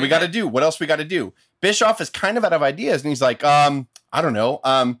like, "What do we got to do? What else we got to do?" Bischoff is kind of out of ideas, and he's like, "I don't know.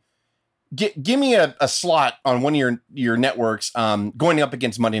 Give me a slot on one of your networks going up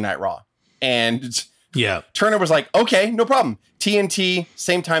against Monday Night Raw." And Yeah. Turner was like, "Okay, no problem. TNT,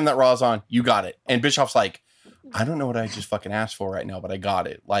 same time that Raw's on. You got it." And Bischoff's like, "I don't know what I just fucking asked for right now, but I got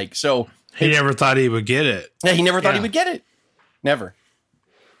it." Like, so He never thought he would get it. yeah, he never thought he Yeah. would get it. Never.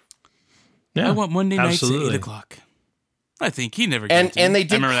 Yeah, I want Monday nights at absolutely. 8:00. I think he never. And gave it to me. and they I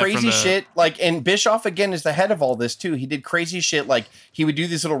did remember that from crazy the- shit and Bischoff again is the head of all this too. He did crazy shit like he would do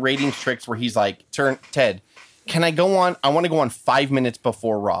these little ratings tricks where he's like, Ted, can I go on? I want to go on 5 minutes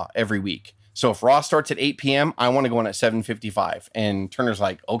before Raw every week. So if Raw starts at 8 p.m., I want to go on at 7:55. And Turner's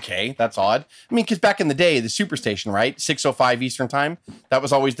like, okay, that's odd. I mean, because back in the day, the Superstation, right, 6:05 Eastern time, that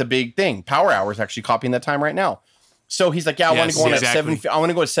was always the big thing. Power Hour is actually copying that time right now. So he's like, yeah, I want to Yes, go on exactly. I want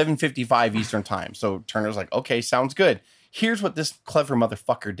to go at 7:55 Eastern time. So Turner's like, okay, sounds good. here's what this clever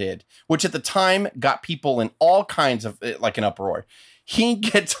motherfucker did, which at the time got people in all kinds of like an uproar. He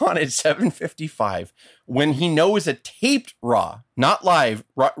gets on at 7:55 when he knows a taped Raw, not live.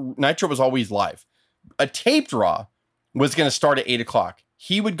 Nitro was always live. A taped Raw was going to start at 8 o'clock.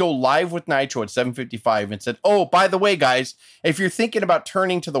 He would go live with Nitro at 7:55 and said, oh, by the way, guys, if you're thinking about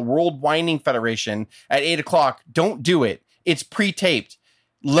turning to the World Whining Federation at 8 o'clock, don't do it. It's pre-taped.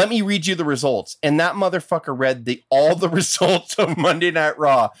 Let me read you the results. And that motherfucker read all the results of Monday Night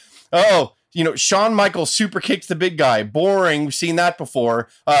Raw. Oh, Shawn Michaels super kicks the big guy. Boring. We've seen that before.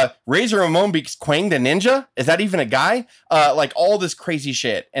 Razor Ramon beats Quang the Ninja. Is that even a guy? Like all this crazy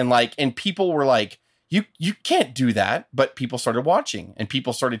shit. And people were like, you can't do that. But people started watching and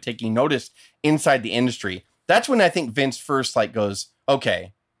people started taking notice inside the industry. That's when I think Vince first goes,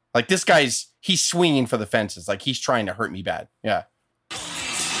 okay, this he's swinging for the fences. He's trying to hurt me bad. Yeah.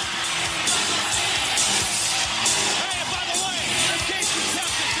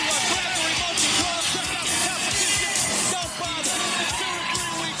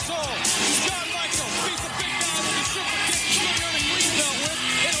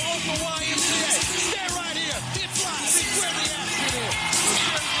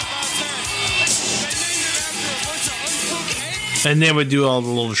 And they would do all the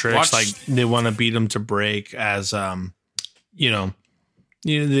little tricks, they want to beat him to break, as they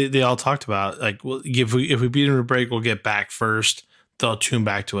all talked about. If we beat him to break, we'll get back first. They'll tune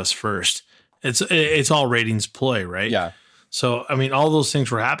back to us first. It's all ratings ploy, right? Yeah. So I mean, all those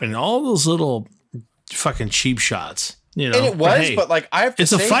things were happening. All those little fucking cheap shots, And it was, but I have to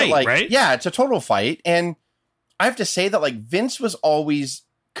say, it's a fight, right? Yeah, it's a total fight, and I have to say that Vince was always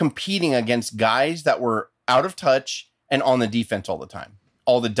competing against guys that were out of touch and on the defense all the time,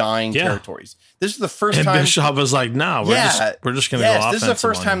 all the dying territories. This is the first time Bischoff was like, "No, we're just going to go offensive." This is the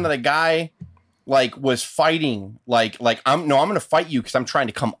first time that a guy was fighting I'm going to fight you because I'm trying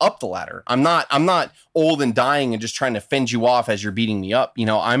to come up the ladder. I'm not old and dying and just trying to fend you off as you're beating me up.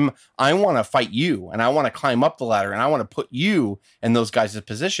 I want to fight you and I want to climb up the ladder and I want to put you in those guys'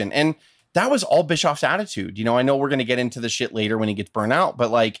 position. And that was all Bischoff's attitude. I know we're going to get into the shit later when he gets burnt out,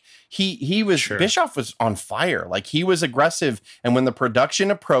 but he was, sure. Bischoff was on fire. He was aggressive. And when the production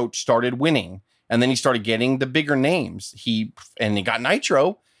approach started winning and then he started getting the bigger names, he got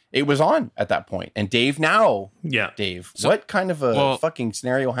Nitro, it was on at that point. And Dave, Dave, so, what kind of a fucking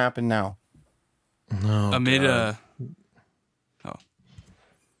scenario happened now? No,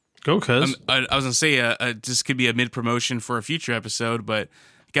 Go, cuz. I was going to say, this could be a mid-promotion for a future episode, but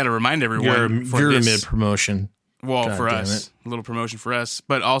got to remind everyone. You're a mid-promotion. Well, God for us. A little promotion for us.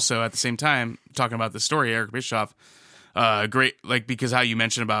 But also, at the same time, talking about the story, Eric Bischoff, great, because how you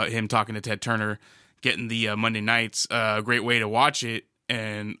mentioned about him talking to Ted Turner, getting the Monday nights, great way to watch it.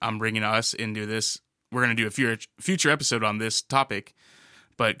 And I'm bringing us into this. We're going to do a future episode on this topic.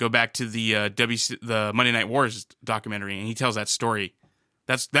 But go back to the Monday Night Wars documentary, and he tells that story.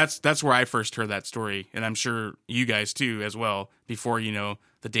 That's where I first heard that story, and I'm sure you guys too as well. Before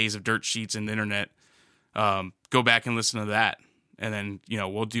the days of dirt sheets and the internet, go back and listen to that, and then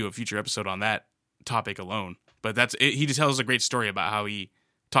we'll do a future episode on that topic alone. But he just tells a great story about how he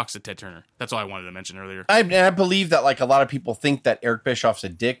talks to Ted Turner. That's all I wanted to mention earlier. I believe that a lot of people think that Eric Bischoff's a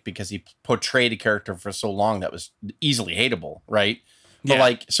dick because he portrayed a character for so long that was easily hateable, right?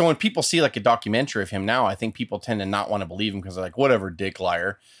 But so when people see a documentary of him now, I think people tend to not want to believe him because they're whatever, dick,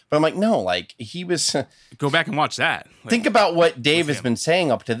 liar. But I'm no, he was. Go back and watch that. Think about what Dave has been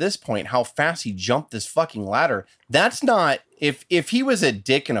saying up to this point, how fast he jumped this fucking lather. That's not, if he was a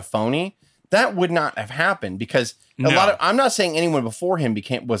dick and a phony, that would not have happened because I'm not saying anyone before him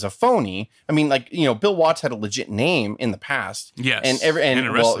was a phony. I mean, Bill Watts had a legit name in the past. Yes.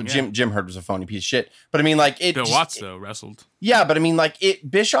 And Jim Herd was a phony piece of shit. But I mean, Bill Watts though wrestled. Yeah, but I mean,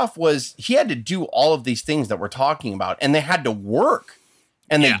 Bischoff he had to do all of these things that we're talking about, and they had to work,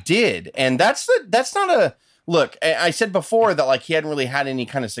 and they did. And that's not a look. I said before that he hadn't really had any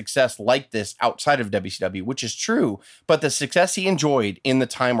kind of success like this outside of WCW, which is true. But the success he enjoyed in the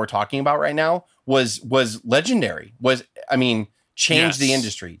time we're talking about right now was legendary. Changed the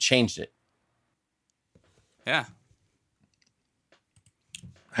industry, changed it. Yeah,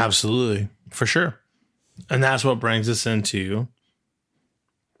 absolutely, for sure. And that's what brings us into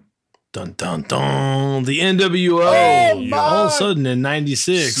dun dun dun the NWO. All of a sudden in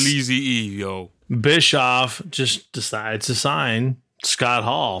 '96, Sleazy E, yo. Bischoff just decides to sign Scott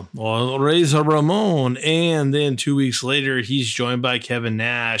Hall or Razor Ramon, and then 2 weeks later he's joined by Kevin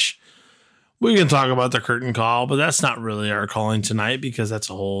Nash. We can talk about the curtain call, but that's not really our calling tonight because that's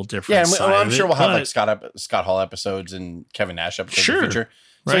a whole different. Yeah, I'm sure we'll have Scott Hall episodes and Kevin Nash episodes in the future.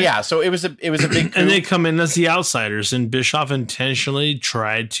 Right? So yeah, so it was a big coup. And they come in as the outsiders, and Bischoff intentionally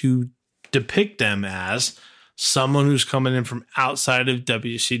tried to depict them as someone who's coming in from outside of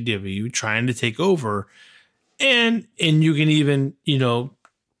WCW trying to take over. And you can even,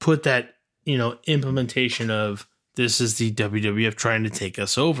 put that, implementation of this is the WWF trying to take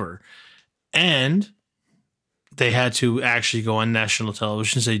us over. And they had to actually go on national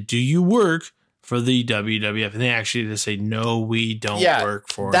television and say, do you work for the WWF? And they actually had to say, no, we don't work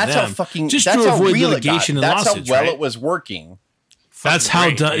for that's them. How fucking, just that's to how avoid real litigation and that's lawsuits, how well right? it was working. That's how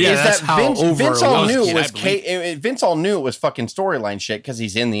Vince all knew it was believe. Vince all knew it was fucking storyline shit because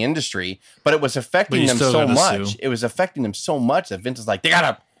he's in the industry, but it was affecting them still so gotta much. sue. It was affecting them so much that Vince is like, you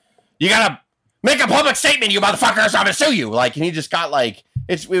gotta make a public statement, you motherfuckers, I'm gonna sue you. Like, and he just got like,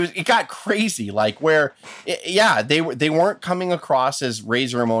 it got crazy. Like they weren't coming across as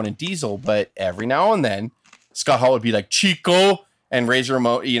Razor Ramon and Diesel, but every now and then Scott Hall would be like Chico. And Razor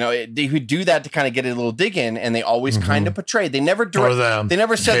Ramon, they would do that to kind of get a little dig in, and they always kind of portrayed. They never They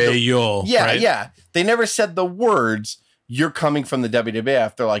never said right? They never said the words. You're coming from the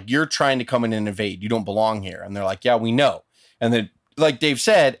WWF. They're like, you're trying to come in and invade. You don't belong here. And they're like, yeah, we know. And then, like Dave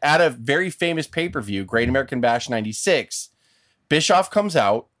said, at a very famous pay-per-view, Great American Bash '96, Bischoff comes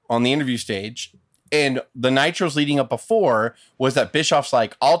out on the interview stage. And the nitros leading up before was that Bischoff's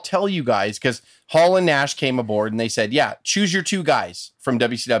like, I'll tell you guys, because Hall and Nash came aboard and they said, yeah, choose your 2 guys from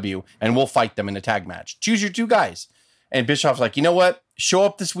WCW and we'll fight them in a tag match. Choose your 2 guys. And Bischoff's like, you know what? Show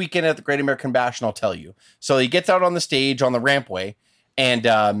up this weekend at the Great American Bash and I'll tell you. So he gets out on the stage on the rampway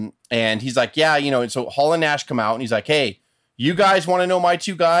and he's like, yeah, and so Hall and Nash come out and he's like, hey, you guys want to know my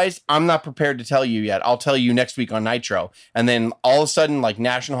 2 guys? I'm not prepared to tell you yet. I'll tell you next week on Nitro. And then all of a sudden, like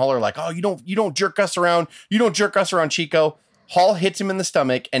Nash and Hall are like, oh, you don't jerk us around. You don't jerk us around, Chico. Hall hits him in the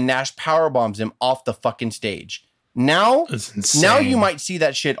stomach and Nash power bombs him off the fucking stage. Now you might see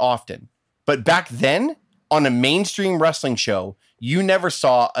that shit often. But back then, on a mainstream wrestling show, you never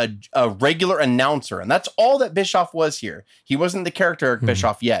saw a regular announcer. And that's all that Bischoff was here. He wasn't the character Eric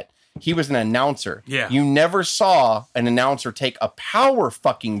Bischoff yet. He was an announcer. Yeah. You never saw an announcer take a power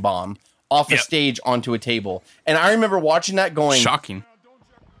fucking bomb off a stage onto a table. And I remember watching that going... Shocking.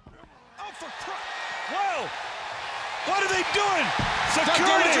 Whoa! What are they doing?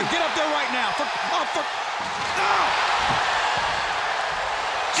 Security! Get up there right now.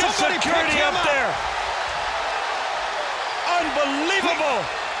 Get security up there. Unbelievable.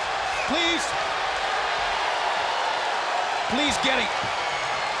 Please get him.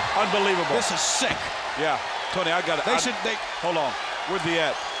 Unbelievable. This is sick. Yeah. Tony, I got it. Hold on. Where's he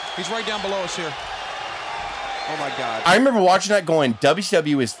at? He's right down below us here. Oh my God. I remember watching that going,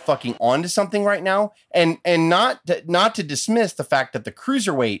 WCW is fucking onto something right now. And not to dismiss the fact that the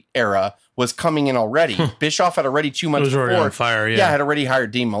cruiserweight era was coming in already. Bischoff had already 2 months before. On fire, yeah. Had already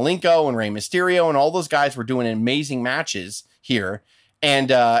hired Dean Malenko and Rey Mysterio, and all those guys were doing amazing matches here.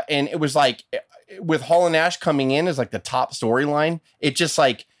 And it was like, with Hall and Nash coming in as like the top storyline, it just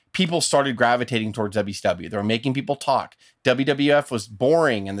like, people started gravitating towards WCW. They were making people talk. WWF was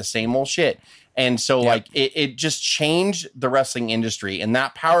boring and the same old shit. And so like it just changed the wrestling industry. And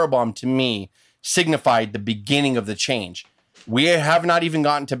that powerbomb to me signified the beginning of the change. We have not even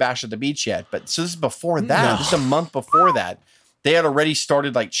gotten to Bash at the Beach yet, but so this is before that. No. This is a month before that. They had already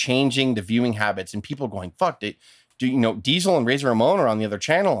started like changing the viewing habits and people going, fuck it. Diesel and Razor Ramon are on the other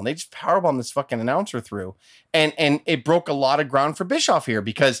channel and they just powerbomb this fucking announcer through. And it broke a lot of ground for Bischoff here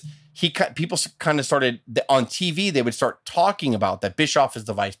because people kind of started on TV. They would start talking about that Bischoff is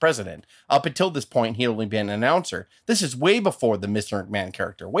the vice president. Up until this point, he had only been an announcer. This is way before the Mr. McMahon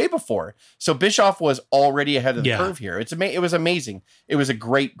character, way before. So Bischoff was already ahead of the curve here. It was amazing. It was a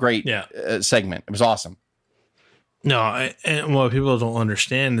great segment. It was awesome. No, and what people don't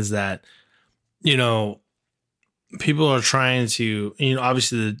understand is that, people are trying to,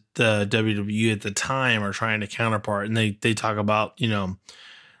 obviously the WWE at the time are trying to counterpart, and they talk about,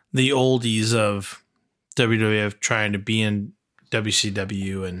 the oldies of WWF trying to be in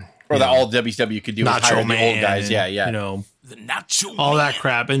WCW and that all WCW could do was hire the old guys. The Nacho all that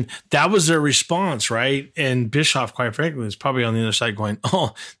crap. And that was their response, right? And Bischoff, quite frankly, was probably on the other side going,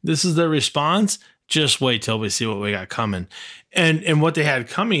 oh, this is their response? Just wait till we see what we got coming. And what they had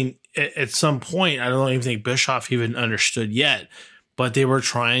coming at some point, I don't even think Bischoff even understood yet, but they were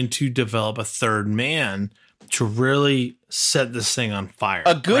trying to develop a third man to really set this thing on fire.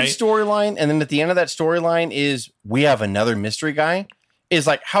 A good storyline, and then at the end of that storyline is we have another mystery guy. Is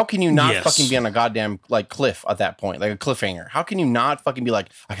like, how can you not fucking be on a goddamn like cliff at that point, like a cliffhanger? How can you not fucking be like,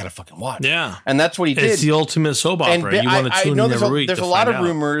 I gotta fucking watch? Yeah, and that's what he did. It's the ultimate soap opera. And you want to tune in every week. There's a lot of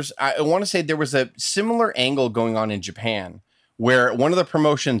rumors. I want to say there was a similar angle going on in Japan, where one of the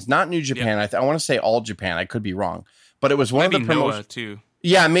promotions, not New Japan, I want to say All Japan, I could be wrong, but it was one of the promotions Noah too.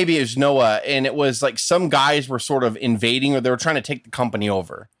 Yeah, maybe it was Noah, and it was like some guys were sort of invading, or they were trying to take the company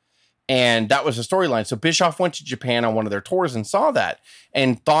over. And that was the storyline. So Bischoff went to Japan on one of their tours and saw that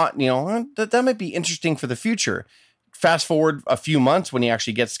and thought, that might be interesting for the future. Fast forward a few months when he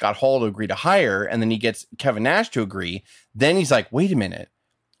actually gets Scott Hall to agree to hire, and then he gets Kevin Nash to agree. Then he's like, wait a minute.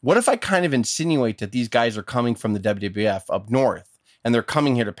 What if I kind of insinuate that these guys are coming from the WWF up north and they're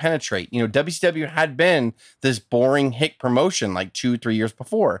coming here to penetrate? WCW had been this boring hick promotion like 2-3 years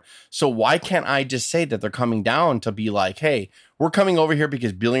before. So why can't I just say that they're coming down to be like, hey, we're coming over here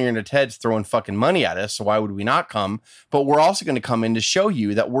because Billionaire Ted's throwing fucking money at us. So why would we not come? But we're also going to come in to show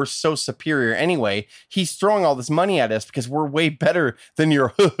you that we're so superior anyway. He's throwing all this money at us because we're way better than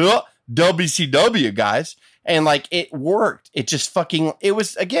your WCW guys. And like, it worked. It just it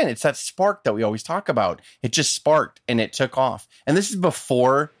was, again, it's that spark that we always talk about. It just sparked and it took off. And this is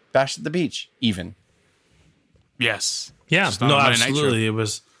before Bash at the Beach, even. Yes. Yeah. Just on No, Monday absolutely. Nitro.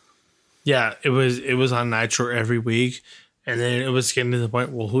 It was on Nitro every week. And then it was getting to the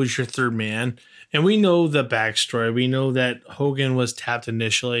point, well, who's your third man? And we know the backstory. We know that Hogan was tapped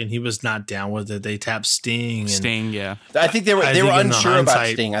initially and he was not down with it. They tapped Sting. Yeah. I think they were in the unsure about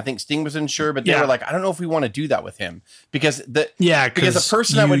hindsight- Sting. I think Sting was unsure, but they were like, I don't know if we want to do that with him because because the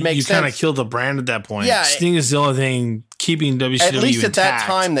person that would make you sense. kind of killed the brand at that point. Yeah, Sting is the only thing keeping WCW at least at that intact.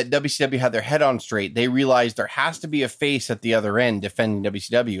 time that WCW had their head on straight, they realized there has to be a face at the other end defending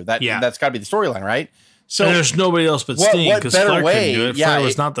WCW. That's got to be the storyline, right? So and there's nobody else but Sting what because better Flair way? couldn't do it. Flair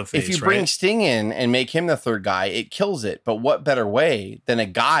was not the face. If you bring right? Sting in and make him the third guy, it kills it. But what better way than a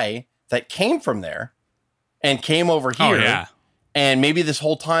guy that came from there and came over here? Oh, yeah. And maybe this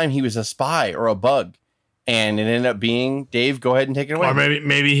whole time he was a spy or a bug, and it ended up being Dave. Go ahead and take it away. Or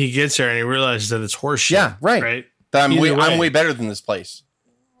maybe he gets there and he realizes that it's horseshit. Yeah, right. Right. That I'm Either way. way better than this place.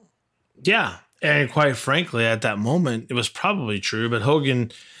 Yeah. And quite frankly, at that moment, it was probably true, but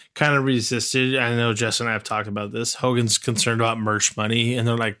Hogan kind of resisted. I know Jess and I have talked about this. Hogan's concerned about merch money, and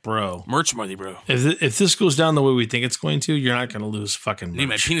they're like, bro. Merch money, bro. If this goes down the way we think it's going to, you're not going to lose fucking merch. I need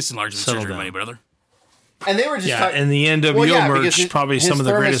my penis enlarged in Settle surgery down. money, brother. And they were just and the NWO merch is probably some of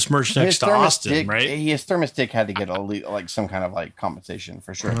the greatest merch next to Austin, Dick, right? His thermos dick had to get some kind of like compensation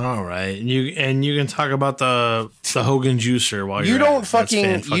for sure. All right, and you can talk about the Hogan juicer while You you're don't at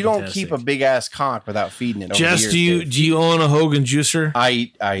it. you don't keep a big ass cock without feeding it. Over Jess, the years, do you own a Hogan juicer?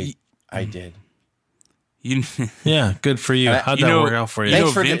 I did. Yeah, good for you. How'd that work out for you?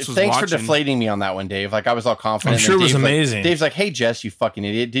 Thanks Vince for deflating me on that one, Dave. Like I was all confident. I'm sure it was Dave's amazing. Like, Dave's like, "Hey, Jess, you fucking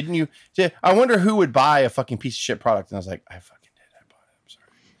idiot! Didn't you? I wonder who would buy a fucking piece of shit product." And I was like, "I fucking did. I bought it. I'm sorry."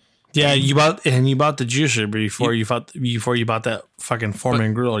 Yeah, you bought the juicer before you bought that fucking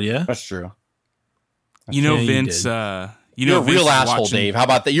Foreman grill. Yeah, That's true. Vince. You're a Vince real is asshole, watching- Dave. How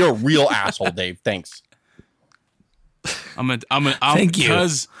about that? You're a real asshole, Dave. Thanks. Thank you.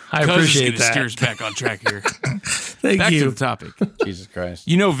 I appreciate that. Steer us back on track here. Thank Back you. to the topic. Jesus Christ.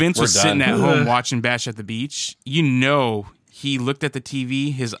 Vince We're was sitting done. at home watching Bash at the Beach. He looked at the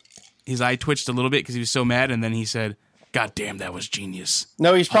TV. His eye twitched a little bit because he was so mad, and then he said, "God damn, that was genius."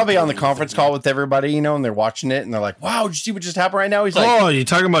 No, he's probably on the conference call with everybody, and they're watching it, and they're like, "Wow, did you see what just happened right now?" He's like, Oh, you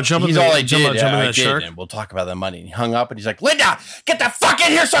talking about jumping? "He's the, all I did. jumping Yeah, I that did, shark? and we'll talk about the money." And he hung up, and he's like, "Linda, get the fuck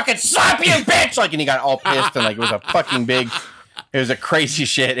in here so I can slap you, bitch!" Like, and he got all pissed, and like it was a fucking big. It was a crazy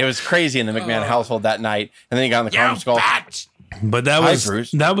shit. It was crazy in the McMahon household that night, and then he got on the conference call. But that Hi, was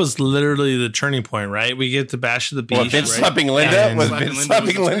Bruce. that was literally the turning point, right? We get to Bash of the Beach. Well, Vince right? slapping Linda And- was Vince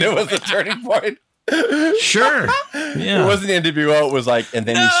slapping Linda was the turning point. Sure. It Yeah. wasn't the NWO. It was like, and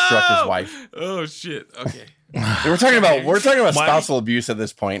then he struck his wife. Oh shit. Okay. We're talking about Why- spousal abuse at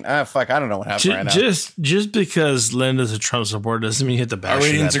this point. Fuck, I don't know what happened right now. Just because Linda's a Trump supporter doesn't mean you hit the bash.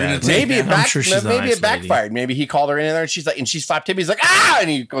 ratings that are gonna bad. take Maybe I'm sure she's a maybe nice it lady. backfired. Maybe he called her in there and she slapped him. He's like, "Ah!" And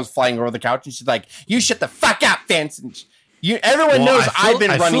he goes flying over the couch and she's like, "You shut the fuck up, Vince." And everyone knows I I've been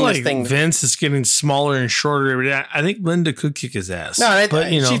feel running like this thing. Vince is getting smaller and shorter every day. I think Linda could kick his ass. No,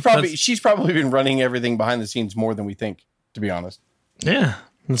 but she's probably been running everything behind the scenes more than we think, to be honest. yeah,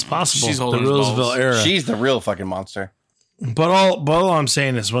 it's possible. She's the holding his balls. Roosevelt era. She's the real fucking monster. But all I'm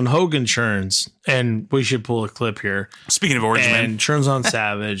saying is when Hogan churns, and we should pull a clip here, Speaking of Origin Man, and turns on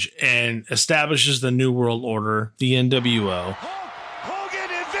Savage and establishes the New World Order, the NWO. Hogan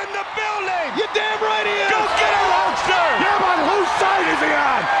is in the building. You damn right he is. Go get him, Hulkster. Yeah, but whose side is he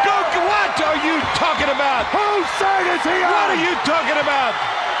on? What are you talking about? Whose side is he on? What are you talking about?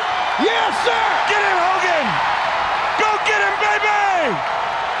 Yes, sir. Get him, Hogan. Go get him, baby.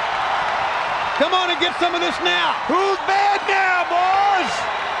 Come on and get some of this now. Who's bad now, boys?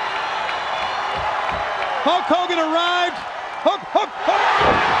 Hulk Hogan arrived Hook.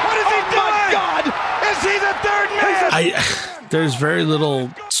 What is he doing? God, is he the third man? There's very little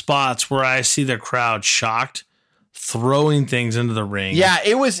spots where I see the crowd shocked, throwing things into the ring. Yeah,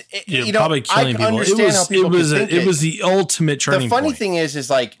 it was, probably killing people. It was the ultimate turning point. The funny thing is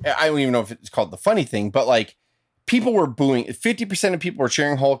like, I don't even know if it's called the funny thing, but like, people were booing. 50% of people were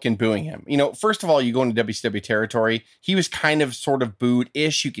cheering Hulk and booing him. First of all, you go into WCW territory. He was kind of sort of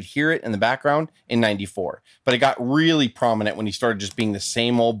booed-ish. You could hear it in the background in 94. But it got really prominent when he started just being the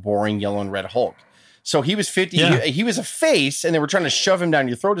same old boring yellow and red Hulk. So he was 50. Yeah. He was a face, and they were trying to shove him down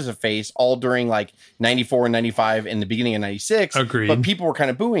your throat as a face all during like 94 and 95 and the beginning of 96. Agreed. But people were kind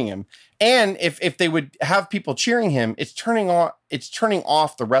of booing him. And if they would have people cheering him, it's turning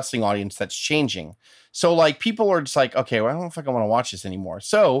off the wrestling audience that's changing. So like people are just like, okay, well, I don't think I want to watch this anymore.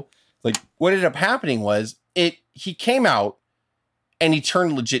 So like what ended up happening was he came out and he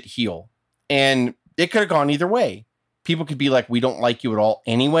turned legit heel, and it could have gone either way. People could be like, we don't like you at all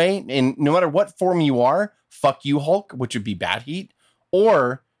anyway. And no matter what form you are, fuck you, Hulk, which would be bad heat.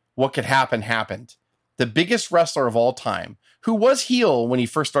 Or what could happen happened. The biggest wrestler of all time, who was heel when he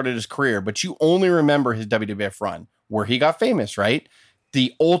first started his career, but you only remember his WWF run where he got famous, right?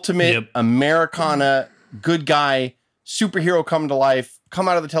 The ultimate Americana, good guy, superhero come to life, come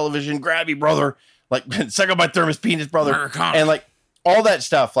out of the television, grab you, brother, like suck up my thermos penis, brother. Americana. And like all that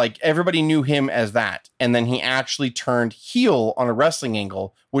stuff, like everybody knew him as that. And then he actually turned heel on a wrestling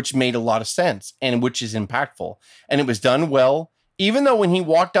angle, which made a lot of sense and which is impactful. And it was done well, even though when he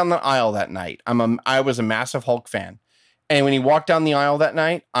walked down the aisle that night, I was a massive Hulk fan. And when he walked down the aisle that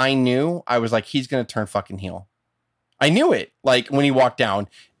night, I was like, he's going to turn fucking heel. I knew it, like when he walked down,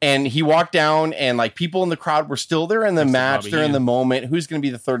 and like people in the crowd were still there in the match. They're in the moment. Who's going to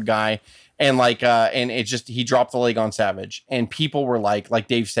be the third guy? And like, and it just, he dropped the leg on Savage, and people were like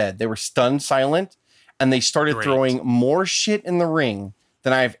Dave said, they were stunned silent, and they started throwing more shit in the ring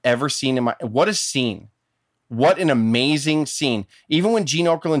than I've ever seen what a scene. What an amazing scene. Even when Gene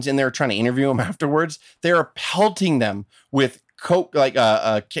Okerlund's in there trying to interview him afterwards, they're pelting them with Coke, like,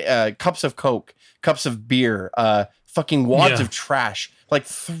 cups of Coke, cups of beer, fucking wads of trash, like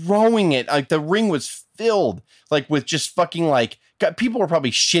throwing it. Like the ring was filled like with just fucking like people were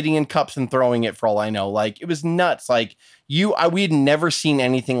probably shitting in cups and throwing it for all I know. Like it was nuts. Like we had never seen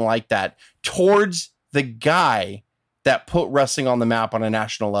anything like that towards the guy that put wrestling on the map on a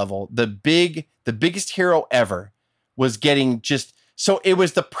national level. The biggest hero ever was getting just, so it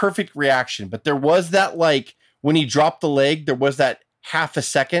was the perfect reaction. But there was that, like when he dropped the leg, there was that half a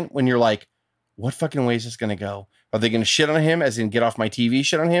second when you're like, what fucking way is this going to go? Are they going to shit on him as in get off my TV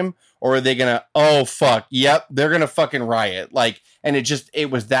shit on him? Or are they going to, oh fuck, yep, they're going to fucking riot. Like, and it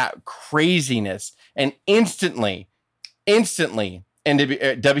was that craziness. And instantly, WCW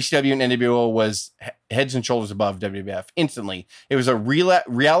and NWO was heads and shoulders above WWF. Instantly. It was a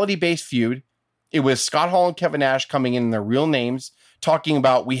reality-based feud. It was Scott Hall and Kevin Nash coming in their real names, talking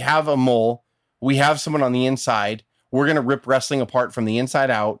about, we have a mole, we have someone on the inside, we're going to rip wrestling apart from the inside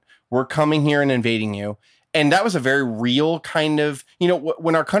out, we're coming here and invading you. And that was a very real kind of,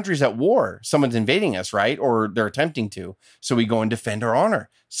 when our country's at war, someone's invading us, right? Or they're attempting to. So we go and defend our honor.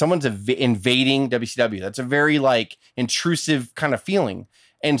 Someone's invading WCW. That's a very like intrusive kind of feeling.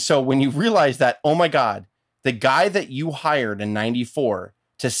 And so when you realize that, oh my God, the guy that you hired in 94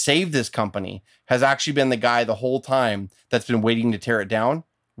 to save this company has actually been the guy the whole time that's been waiting to tear it down.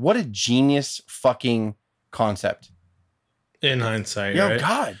 What a genius fucking concept. In hindsight, right? Oh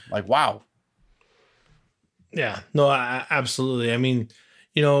God. Like, wow. Yeah, no, absolutely. I mean,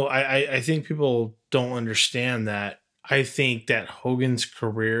 I think people don't understand that. I think that Hogan's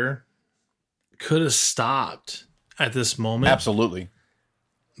career could have stopped at this moment. Absolutely.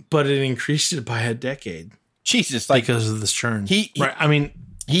 But it increased it by a decade. Jesus. Like, because of this turn. Right. I mean,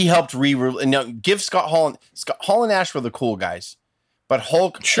 he helped give Scott Hall and Nash were the cool guys, but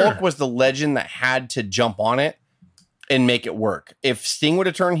Hulk was the legend that had to jump on it and make it work. If Sting would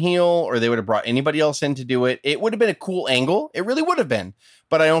have turned heel or they would have brought anybody else in to do it, it would have been a cool angle. It really would have been.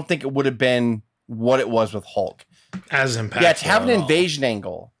 But I don't think it would have been what it was with Hulk. As impactful. Yeah, to have an invasion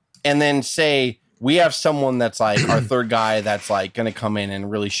angle and then say, we have someone that's like our third guy that's like going to come in and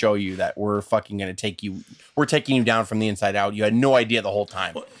really show you that we're fucking going to we're taking you down from the inside out. You had no idea the whole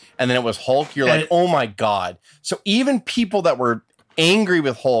time. And then it was Hulk. You're like, oh my God. So even people that were angry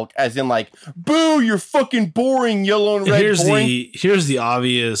with Hulk, as in like, boo, you're fucking boring, yellow and red. Here's the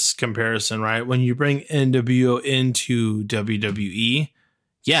obvious comparison, right? When you bring NWO into WWE,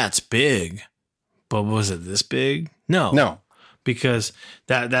 yeah, it's big, but was it this big? No. because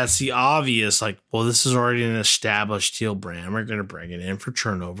that's the obvious, like, well, this is already an established heel brand. We're going to bring it in for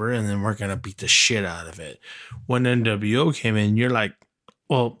turnover, and then we're going to beat the shit out of it. When NWO came in, you're like,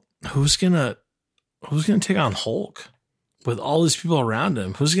 well, who's going to take on Hulk with all these people around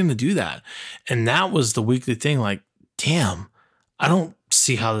him? Who's going to do that? And that was the weekly thing. Like, damn, I don't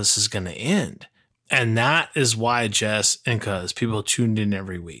see how this is going to end. And that is why Jess and Cuz people tuned in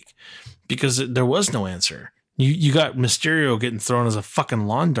every week, because there was no answer. You got Mysterio getting thrown as a fucking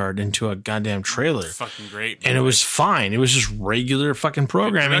lawn dart into a goddamn trailer. Fucking great. And it was fine. It was just regular fucking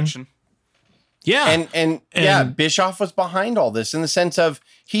programming. Yeah. And yeah, Bischoff was behind all this in the sense of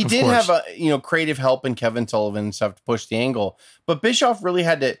he did have creative help in Kevin Sullivan and stuff to push the angle, but Bischoff really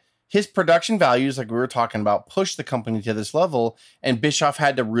had to, his production values, like we were talking about, push the company to this level, and Bischoff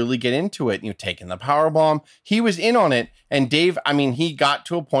had to really get into it, taking the powerbomb. He was in on it, and Dave, I mean, he got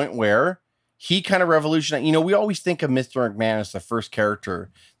to a point where he kind of revolutionized. We always think of Mr. McMahon as the first character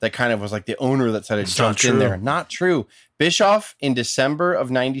that kind of was like the owner that said it jumped in there. Not true. Bischoff, in December of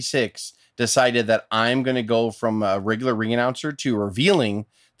 96, decided that I'm going to go from a regular ring announcer to revealing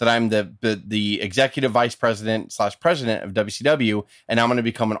that I'm the executive vice president / president of WCW, and I'm going to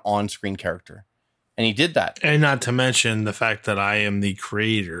become an on-screen character. And he did that. And not to mention the fact that I am the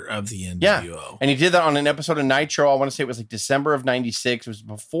creator of the NWO. Yeah. And he did that on an episode of Nitro. I want to say it was like December of 96. It was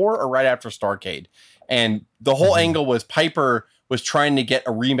before or right after Starrcade. And the whole angle was Piper was trying to get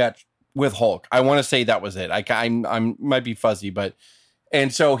a rematch with Hulk. I want to say that was it. I might be fuzzy, but...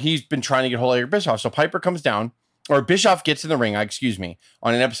 And so he's been trying to get hold of Eric Bischoff. So Piper comes down, or Bischoff gets in the ring,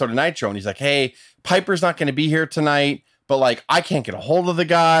 on an episode of Nitro. And he's like, hey, Piper's not going to be here tonight, but like, I can't get a hold of the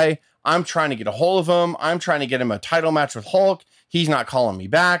guy. I'm trying to get a hold of him. I'm trying to get him a title match with Hulk. He's not calling me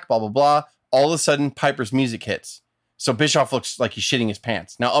back, blah, blah, blah. All of a sudden, Piper's music hits. So Bischoff looks like he's shitting his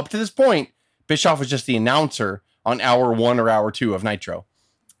pants. Now, up to this point, Bischoff was just the announcer on hour 1 or hour 2 of Nitro.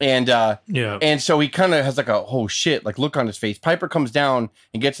 And and so he kind of has like a oh shit like look on his face. Piper comes down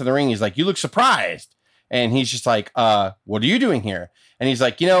and gets in the ring. He's like, you look surprised. And he's just like, what are you doing here? And he's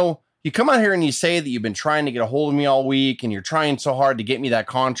like, you come out here and you say that you've been trying to get a hold of me all week and you're trying so hard to get me that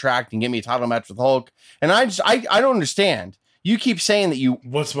contract and get me a title match with Hulk. And I don't understand. You keep saying that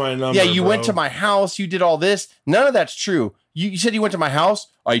what's my number? Yeah, you went to my house. You did all this. None of that's true. You said you went to my house.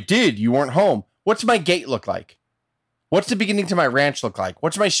 I did. You weren't home. What's my gate look like? What's the beginning to my ranch look like?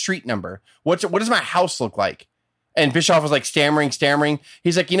 What's my street number? What does my house look like? And Bischoff was like stammering.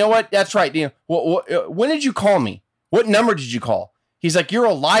 He's like, you know what? That's right. When did you call me? What number did you call? He's like, you're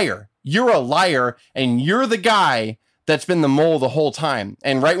a liar. You're a liar, and you're the guy that's been the mole the whole time.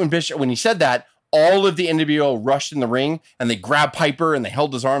 And right when he said that, all of the NWO rushed in the ring and they grabbed Piper and they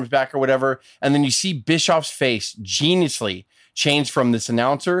held his arms back or whatever. And then you see Bischoff's face geniusly change from this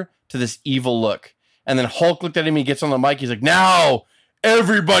announcer to this evil look. And then Hulk looked at him, he gets on the mic, he's like, now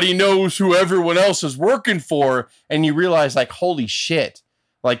everybody knows who everyone else is working for. And you realize, like, holy shit,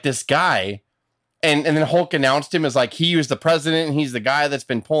 like this guy. And then Hulk announced him as like, he was the president and he's the guy that's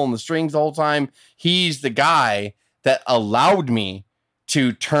been pulling the strings the whole time. He's the guy that allowed me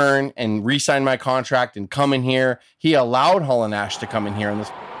to turn and re-sign my contract and come in here. He allowed Hall and Nash to come in here in this.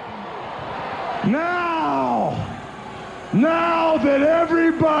 Now that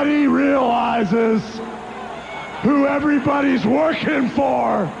everybody realizes who everybody's working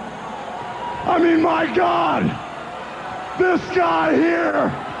for, I mean, my God, this guy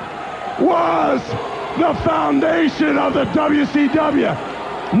here was the foundation of the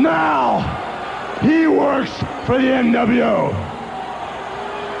WCW. Now he works for the NWO.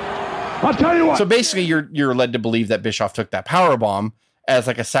 I'll tell you what. So basically, you're led to believe that Bischoff took that powerbomb as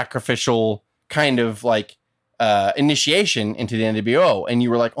like a sacrificial kind of like initiation into the NWO, and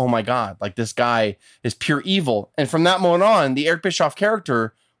you were like, oh my God, like this guy is pure evil. And from that moment on, the Eric Bischoff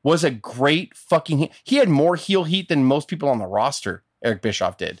character was a great fucking he had more heel heat than most people on the roster. Eric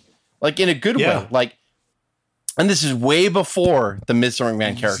Bischoff did, like in a good way, like, and this is way before the Mr.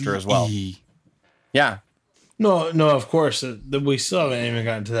 McMahon character as well. Yeah. No, of course. We still haven't even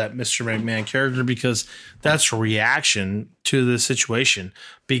gotten to that Mr. McMahon character because that's a reaction to the situation.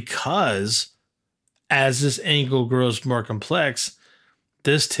 Because as this angle grows more complex,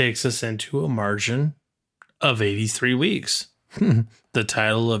 this takes us into a margin of 83 weeks. The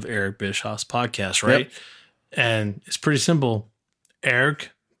title of Eric Bischoff's podcast, right? Yep. And it's pretty simple.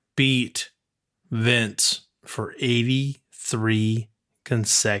 Eric beat Vince for 83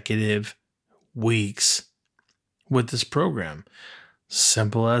 consecutive weeks with this program.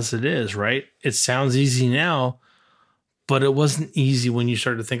 Simple as it is, right? It sounds easy now, but it wasn't easy when you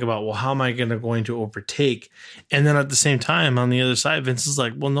start to think about, well, how am I going to overtake? And then at the same time, on the other side, Vince is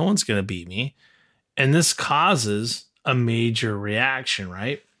like, well, no one's going to beat me. And this causes a major reaction,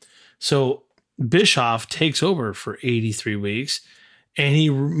 right? So Bischoff takes over for 83 weeks and he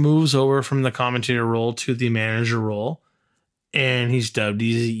moves over from the commentator role to the manager role. And he's dubbed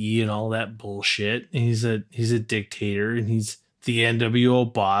Eazy-E and all that bullshit. And he's a dictator and he's the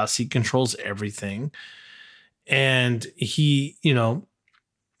NWO boss. He controls everything. And he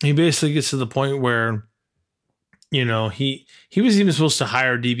basically gets to the point where, he was even supposed to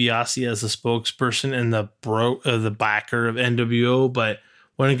hire DiBiase as a spokesperson and the backer of NWO. But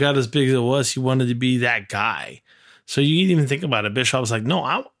when it got as big as it was, he wanted to be that guy. So you can even think about it. Bischoff was like,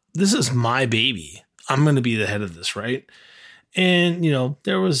 no, this is my baby. I'm going to be the head of this, right? And,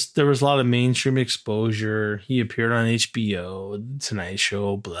 there was a lot of mainstream exposure. He appeared on HBO, Tonight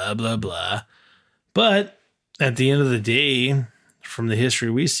Show, blah, blah, blah. But at the end of the day, from the history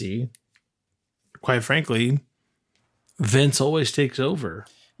we see, quite frankly, Vince always takes over.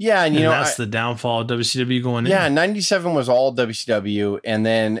 Yeah, and that's the downfall of WCW going in. Yeah, 97 was all WCW, and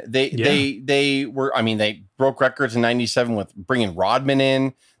then they broke records in 97 with bringing Rodman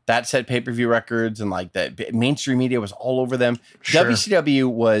in. That set pay-per-view records, and like that mainstream media was all over them. Sure.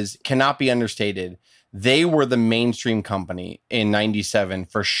 WCW cannot be understated. They were the mainstream company in 97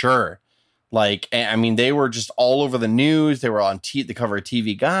 for sure. Like, I mean, they were just all over the news. They were on the cover of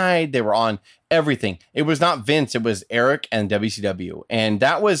TV Guide. They were on everything. It was not Vince. It was Eric and WCW. And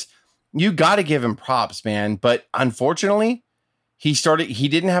that was, you got to give him props, man. But unfortunately, he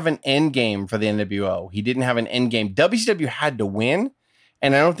didn't have an end game for the NWO. He didn't have an end game. WCW had to win.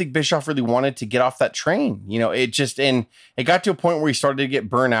 And I don't think Bischoff really wanted to get off that train. It got to a point where he started to get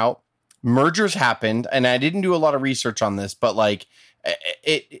burnt out. Mergers happened. And I didn't do a lot of research on this, but like,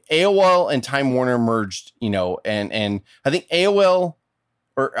 AOL and Time Warner merged, and I think AOL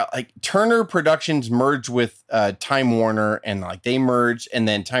or Turner Productions merged with Time Warner, and like they merged, and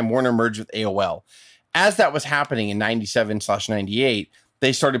then Time Warner merged with AOL. As that was happening in 97/98,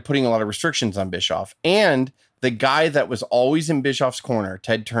 they started putting a lot of restrictions on Bischoff, and the guy that was always in Bischoff's corner,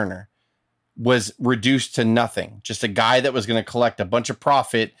 Ted Turner, was reduced to nothing. Just a guy that was going to collect a bunch of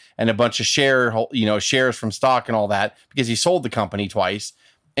profit and a bunch of shares from stock and all that, because he sold the company twice.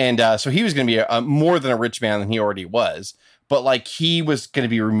 And so he was going to be more than a rich man than he already was. But like, he was going to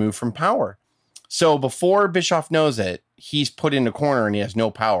be removed from power. So before Bischoff knows it, he's put in a corner and he has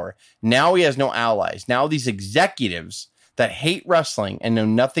no power. Now he has no allies. Now these executives that hate wrestling and know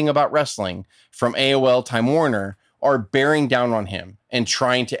nothing about wrestling from AOL, Time Warner, are bearing down on him and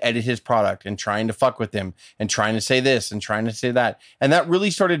trying to edit his product and trying to fuck with him and trying to say this and trying to say that. And that really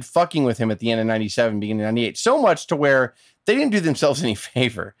started fucking with him at the end of 97, beginning of 98, so much to where they didn't do themselves any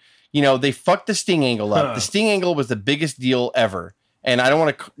favor. They fucked the Sting angle up. The Sting angle was the biggest deal ever. And I don't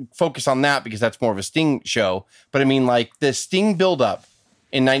want to focus on that because that's more of a Sting show. But I mean, like, the Sting buildup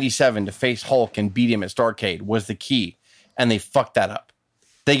in 97 to face Hulk and beat him at Starrcade was the key. And they fucked that up.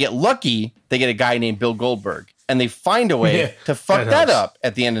 They get lucky. They get a guy named Bill Goldberg. And they find a way to fuck that up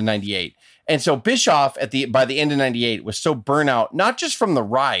at the end of 98. And so Bischoff by the end of 98 was so burnt out, not just from the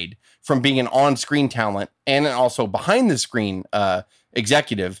ride, from being an on-screen talent and also behind the screen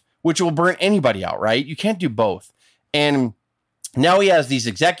executive, which will burn anybody out, right? You can't do both. And now he has these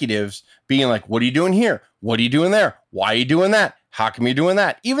executives being like, what are you doing here? What are you doing there? Why are you doing that? How come you're doing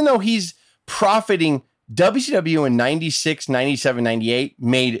that? Even though he's profiting, WCW in 96, 97, 98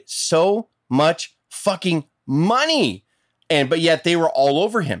 made so much fucking money. But yet they were all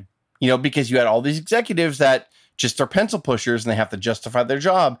over him, because you had all these executives that just are pencil pushers and they have to justify their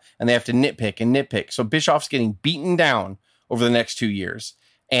job and they have to nitpick and nitpick. So Bischoff's getting beaten down over the next 2 years.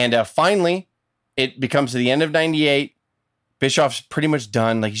 And finally, it becomes to the end of 98. Bischoff's pretty much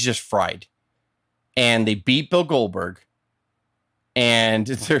done. Like, he's just fried. And they beat Bill Goldberg. And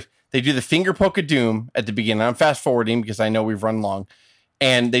they do the finger poke of doom at the beginning. I'm fast forwarding because I know we've run long.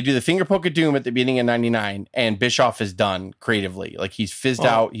 And they do the finger poke of doom at the beginning of 99, and Bischoff is done creatively. Like, he's fizzed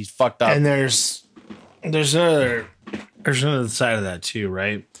out, he's fucked up. And there's another side of that too,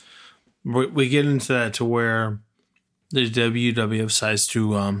 right? We get into that to where the WWF decides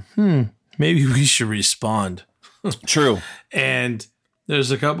to maybe we should respond. True. And there's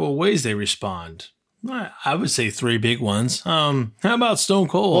a couple of ways they respond. I would say 3 big ones. How about Stone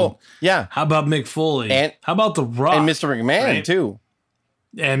Cold? Well, yeah. How about Mick Foley? And how about The Rock? And Mr. McMahon, right? Too.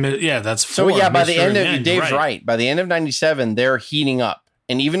 And that's 4. So yeah, by the end of Dave's right. By the end of 97, they're heating up.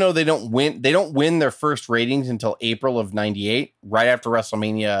 And even though they don't win their first ratings until April of 98, right after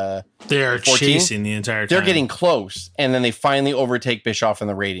WrestleMania. They're 14, chasing the entire time. They're getting close. And then they finally overtake Bischoff in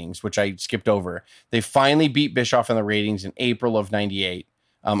the ratings, which I skipped over. They finally beat Bischoff in the ratings in April of 98.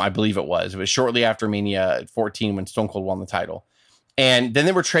 I believe it was. It was shortly after Mania 14 when Stone Cold won the title. And then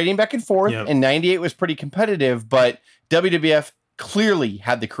they were trading back and forth, and 98 was pretty competitive, but WWF clearly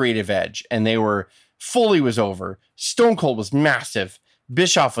had the creative edge, and they were Foley was over. Stone Cold was massive.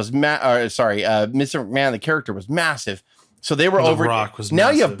 Bischoff was Mr. McMahon, the character, was massive. So they were over. Rock was now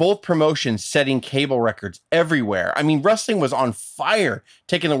massive. you have both promotions setting cable records everywhere. I mean, wrestling was on fire,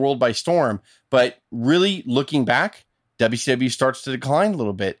 taking the world by storm. But really looking back, WCW starts to decline a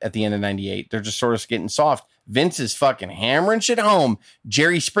little bit at the end of 98. They're just sort of getting soft. Vince is fucking hammering shit home.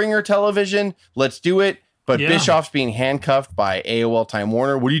 Jerry Springer television, let's do it. But Bischoff's being handcuffed by AOL Time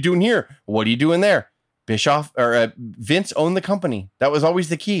Warner. What are you doing here? What are you doing there? Vince owned the company. That was always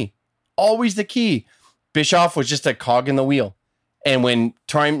the key. Always the key. Bischoff was just a cog in the wheel. And when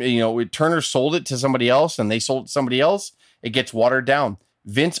Turner sold it to somebody else and they sold it to somebody else, it gets watered down.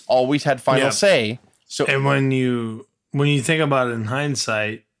 Vince always had final say. So, and when you think about it in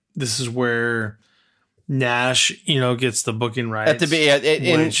hindsight, this is where Nash, gets the booking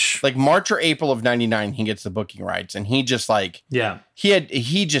rights. Like March or April of 99, he gets the booking rights, and he just they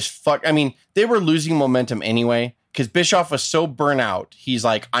were losing momentum anyway because Bischoff was so burnt out. He's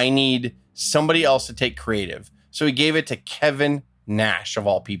like, I need somebody else to take creative. So he gave it to Kevin Nash, of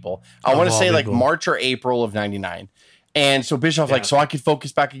all people. I want to say like March or April of 99. And so Bischoff so I could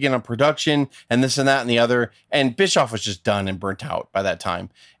focus back again on production and this and that and the other. And Bischoff was just done and burnt out by that time.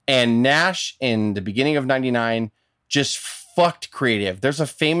 And Nash in the beginning of 99 just fucked creative. There's a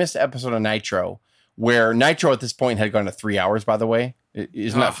famous episode of Nitro where Nitro at this point had gone to 3 hours, by the way.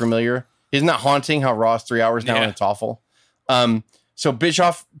 Isn't that familiar? Isn't that haunting how Raw is 3 hours now and it's awful? So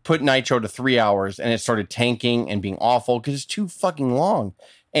Bischoff put Nitro to 3 hours and it started tanking and being awful because it's too fucking long.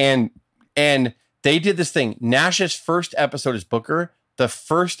 And they did this thing. Nash's first episode as Booker, the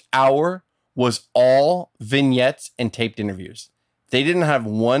first hour was all vignettes and taped interviews. They didn't have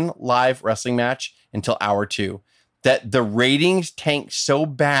one live wrestling match until hour 2. That the ratings tanked so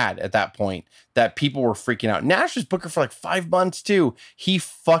bad at that point that people were freaking out. Nash was Booker for like 5 months too. He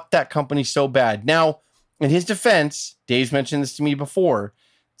fucked that company so bad. Now, in his defense, Dave's mentioned this to me before,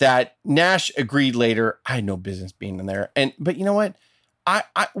 that Nash agreed later, I had no business being in there. But you know what? I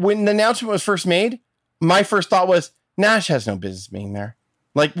when the announcement was first made, my first thought was, Nash has no business being there.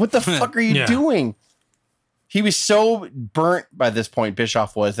 Like, what the fuck are you doing? He was so burnt by this point,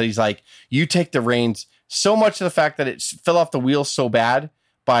 Bischoff was, that he's like, you take the reins. So much of the fact that it fell off the wheels so bad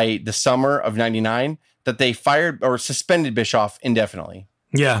by the summer of 99 that they fired or suspended Bischoff indefinitely.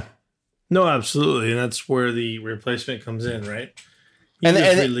 Yeah. No, absolutely. And that's where the replacement comes in, right? And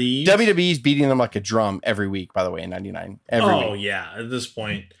WWE's beating them like a drum every week, by the way, in 99. Every week. Yeah. At this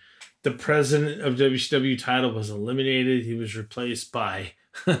point, the president of WCW title was eliminated. He was replaced by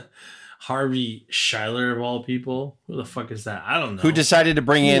Harvey Schuyler, of all people. Who the fuck is that? I don't know. Who decided to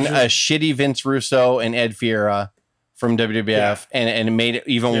bring in a shitty Vince Russo and Ed Fiera from WWF and made it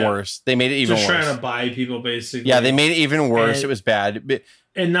even worse. They made it even worse. Just trying to buy people, basically. Yeah, they made it even worse. It was bad.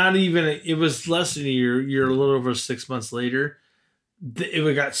 And not even, it was less than a year. You're a little over 6 months later.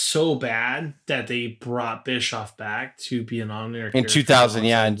 It got so bad that they brought Bischoff back to be an on-air in 2000,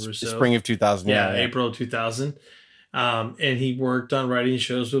 in spring of 2000, April of 2000. And he worked on writing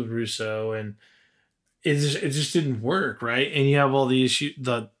shows with Russo, and it just didn't work, right? And you have all the issues,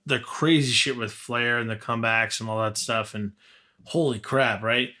 the crazy shit with Flair and the comebacks and all that stuff, and holy crap,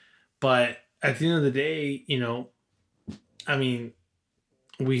 right? But at the end of the day, I mean,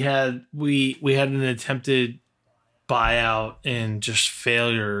 we had an attempted buyout and just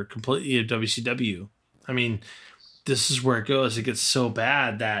failure completely of WCW. I mean, this is where it goes. It gets so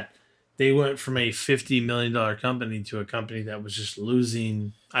bad that they went from a $50 million company to a company that was just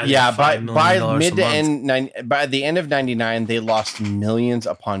losing. By the end of 99, they lost millions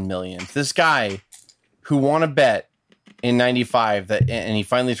upon millions. This guy who won a bet in 95 and he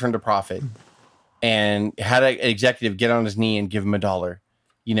finally turned a profit and had an executive get on his knee and give him $1,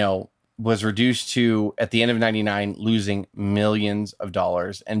 was reduced to, at the end of 99, losing millions of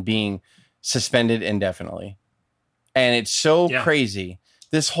dollars and being suspended indefinitely. And it's so crazy.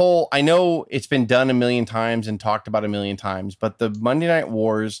 This whole, I know it's been done a million times and talked about a million times, but the Monday Night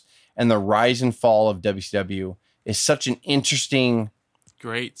Wars and the rise and fall of WCW is such an interesting,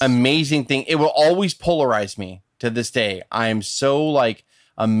 amazing thing. It will always polarize me to this day. I am so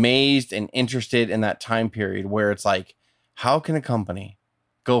amazed and interested in that time period where it's like, how can a company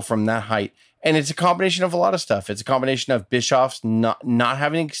go from that height? And it's a combination of a lot of stuff. It's a combination of Bischoff's not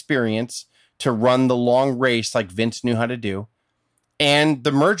having experience to run the long race like Vince knew how to do. And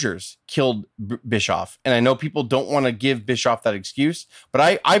the mergers killed Bischoff. And I know people don't want to give Bischoff that excuse,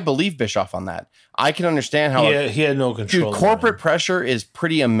 but I believe Bischoff on that. I can understand how he had no control. Dude, corporate pressure is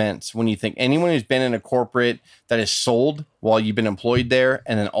pretty immense when you think anyone who's been in a corporate that is sold while you've been employed there,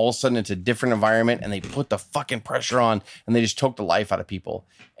 and then all of a sudden it's a different environment and they put the fucking pressure on and they just choke the life out of people.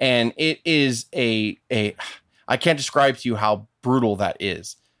 And it is I can't describe to you how brutal that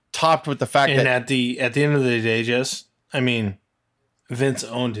is. Topped with the fact that at the end of the day, Jess, I mean, Vince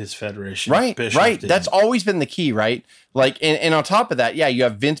owned his federation. Right, Bischoff right. didn't. That's always been the key, right? Like, and on top of that, yeah, you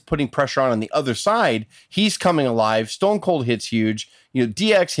have Vince putting pressure on the other side. He's coming alive. Stone Cold hits huge. You know,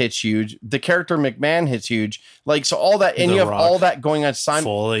 DX hits huge. The character McMahon hits huge. Like, so all that, and The you have Rock, all that going on.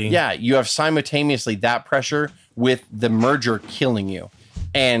 Foley. Yeah, you have simultaneously that pressure with the merger killing you.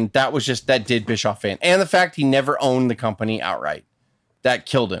 And that did Bischoff in. And the fact he never owned the company outright. That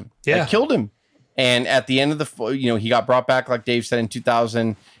killed him. Yeah. That killed him. And at the end of he got brought back, like Dave said, in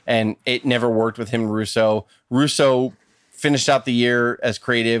 2000, and it never worked with him and Russo. Russo finished out the year as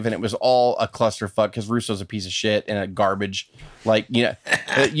creative, and it was all a clusterfuck because Russo's a piece of shit and a garbage. Like, you know,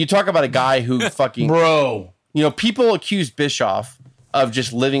 you talk about a guy who fucking... Bro. You know, people accuse Bischoff of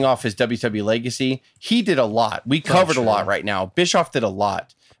just living off his WWE legacy. He did a lot. We covered a lot right now. Bischoff did a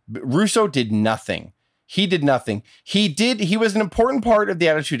lot. Russo did nothing. He did nothing. He was an important part of the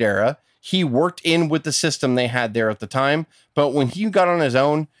Attitude Era. He worked in with the system they had there at the time. But when he got on his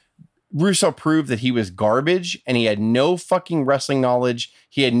own, Russo proved that he was garbage and he had no fucking wrestling knowledge.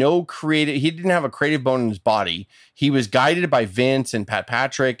 He had he didn't have a creative bone in his body. He was guided by Vince and Pat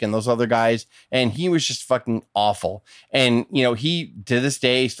Patrick and those other guys. And he was just fucking awful. And, you know, he, to this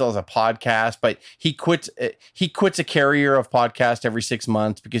day, still has a podcast, but he quits a carrier of podcast every 6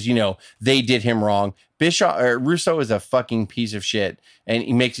 months because, you know, they did him wrong. Russo is a fucking piece of shit, and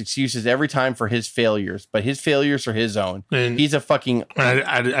he makes excuses every time for his failures, but his failures are his own. And he's a fucking.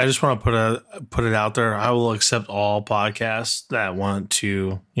 I just want to put it out there. I will accept all podcasts that want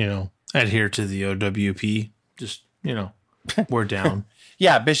to, you know, adhere to the OWP. Just, you know, we're down.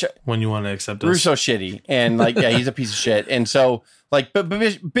 Yeah, Bishop. When you want to accept us. Russo's shitty, and like, yeah, he's a piece of shit, and so like, but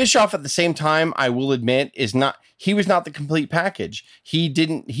Bischoff at the same time, I will admit, he was not the complete package.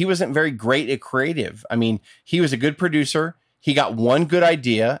 He wasn't very great at creative. I mean, he was a good producer. He got one good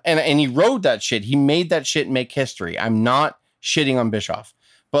idea and he rode that shit. He made that shit make history. I'm not shitting on Bischoff,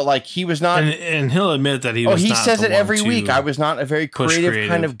 but like he was not. And he'll admit that he was. He says it every week. I was not a very creative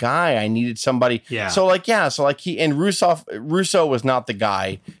kind of guy. I needed somebody. Yeah. So Russo was not the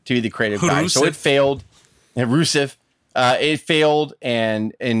guy to be the creative guy. So it failed. And Rusev. It failed,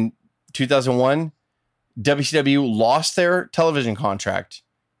 and in 2001, WCW lost their television contract,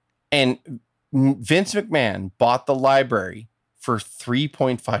 and Vince McMahon bought the library for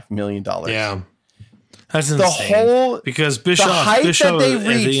 $3.5 million. Yeah, that's insane. Because the height that they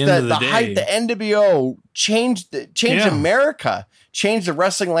reached, the NWO changed America, changed the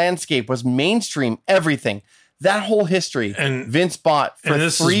wrestling landscape, was mainstream, everything. That whole history, and Vince bought for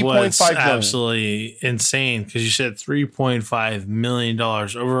 $3.5 million. Absolutely insane, because you said $3.5 million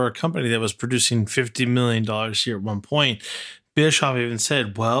over a company that was producing $50 million here at one point. Bischoff even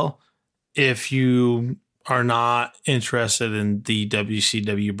said, "Well, if you are not interested in the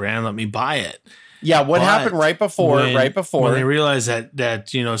WCW brand, let me buy it." Yeah, what happened right before when they realized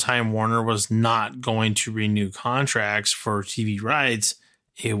that you know Time Warner was not going to renew contracts for TV rights.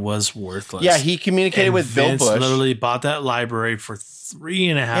 It was worthless. Yeah, he communicated with Bill Bush. Literally bought that library for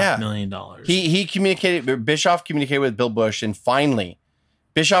 $3.5 million. Bischoff communicated with Bill Bush, and finally,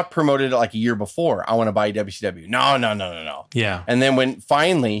 Bischoff promoted it like a year before. I want to buy WCW. No. Yeah. And then when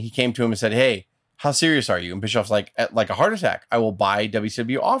finally he came to him and said, "Hey, how serious are you?" And Bischoff's like a heart attack. "I will buy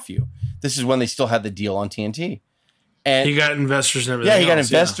WCW off you." This is when they still had the deal on TNT. And he got investors and everything. Yeah, he got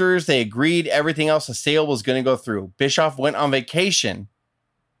investors. Yeah. They agreed. Everything else, the sale was going to go through. Bischoff went on vacation.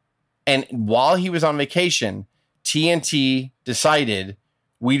 And while he was on vacation, TNT decided,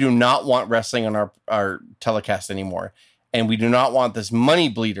 we do not want wrestling on our telecast anymore. And we do not want this money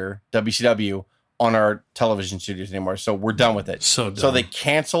bleeder, WCW, on our television studios anymore. So we're done with it. So they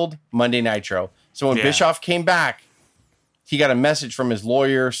canceled Monday Nitro. So when Bischoff came back, he got a message from his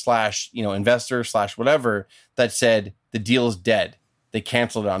lawyer / investor / whatever that said the deal is dead. They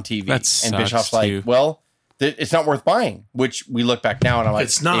canceled it on TV. And Bischoff's like, well, it's not worth buying, which we look back now and I'm like,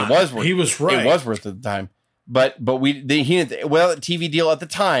 it's not. It was worth. He was right. It was worth at the time. But the TV deal at the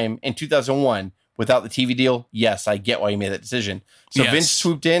time in 2001, without the TV deal, yes, I get why he made that decision. So Vince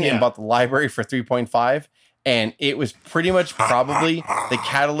swooped in and bought the library for 3.5, and it was pretty much probably the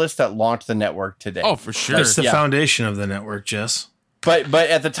catalyst that launched the network today. Oh, for sure. It's the foundation of the network, Jess. But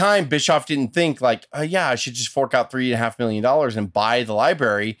at the time, Bischoff didn't think like, oh yeah, I should just fork out $3.5 million and buy the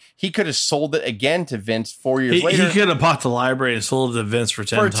library. He could have sold it again to Vince 4 years later. He could have bought the library and sold it to Vince for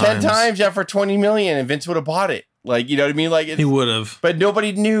 10 times. For 10 times, yeah, for $20 million, and Vince would have bought it. Like, you know what I mean? Like, he would have. But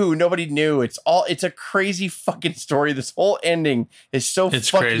nobody knew. Nobody knew. It's a crazy fucking story. This whole ending is so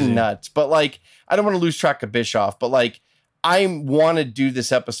fucking crazy. nuts. But like, I don't want to lose track of Bischoff, but like, I want to do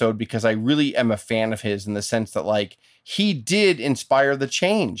this episode because I really am a fan of his in the sense that like, he did inspire the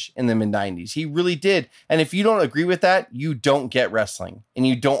change in the mid-90s. He really did. And if you don't agree with that, you don't get wrestling and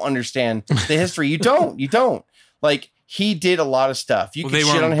you don't understand the history. You don't. Like, he did a lot of stuff. You well, can they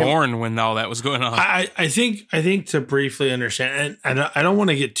shit on weren't him. born when all that was going on. I think to briefly understand, and I don't want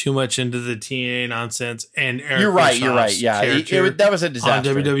to get too much into the TNA nonsense. And Eric You're right. Bischoff's Yeah, that was a disaster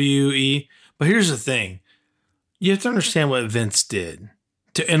on WWE. But here's the thing: you have to understand what Vince did.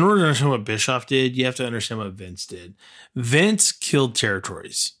 In order to understand what Bischoff did, you have to understand what Vince did. Vince killed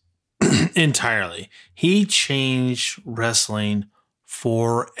territories entirely. He changed wrestling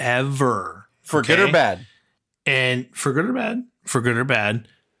forever. For good or bad. And for good or bad,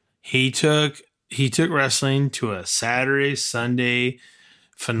 he took wrestling to a Saturday, Sunday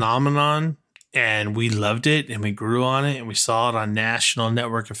phenomenon, and we loved it and we grew on it and we saw it on national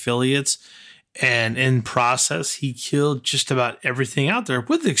network affiliates. And in process, he killed just about everything out there,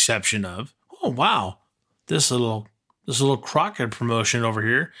 with the exception of, oh wow, this little Crockett promotion over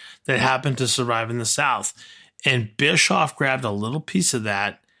here that happened to survive in the South. And Bischoff grabbed a little piece of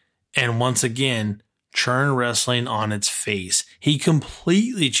that, and once again turned wrestling on its face. He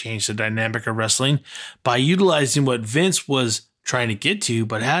completely changed the dynamic of wrestling by utilizing what Vince was trying to get to,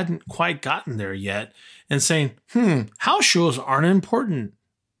 but hadn't quite gotten there yet, and saying, house shows aren't important.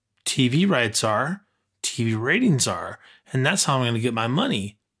 TV rights are, TV ratings are, and that's how I'm going to get my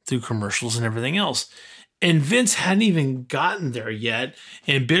money, through commercials and everything else. And Vince hadn't even gotten there yet,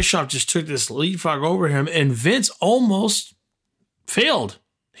 and Bischoff just took this leapfrog over him, and Vince almost failed.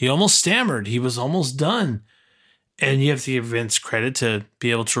 He almost stammered. He was almost done. And you have to give Vince credit to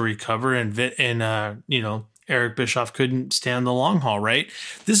be able to recover. And Eric Bischoff couldn't stand the long haul, right?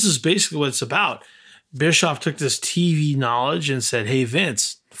 This is basically what it's about. Bischoff took this TV knowledge and said, hey,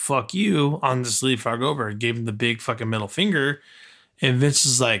 Vince, fuck you, on this leapfrog over. And gave him the big fucking middle finger. And Vince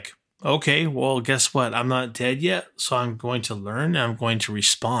is like, okay, well, guess what? I'm not dead yet. So I'm going to learn and I'm going to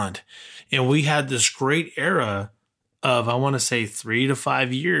respond. And we had this great era of, I want to say, 3 to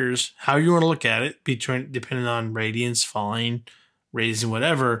 5 years, how you want to look at it, depending on ratings, falling, raising,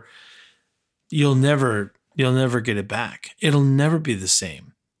 whatever, you'll never get it back. It'll never be the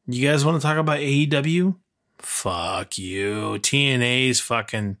same. You guys want to talk about AEW? Fuck you. TNA's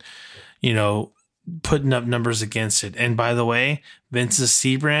fucking, putting up numbers against it. And by the way, Vince's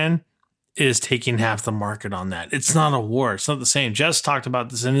C brand is taking half the market on that. It's not a war. It's not the same. Jess talked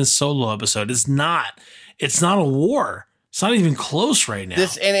about this in his solo episode. It's not a war. It's not even close right now.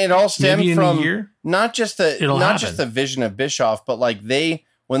 And it all stemmed from not just the vision of Bischoff, but like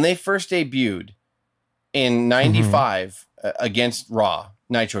when they first debuted in 95 against Raw,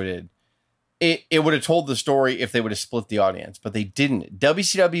 Nitro did. It would have told the story if they would have split the audience, but they didn't.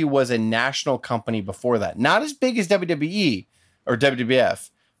 WCW was a national company before that, not as big as WWE or WWF,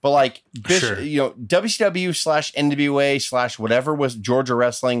 but like WCW/NWA/ whatever was Georgia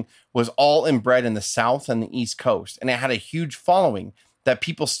Wrestling was all inbred in the South and the East Coast, and it had a huge following that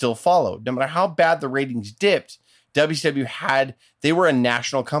people still followed. No matter how bad the ratings dipped, WCW they were a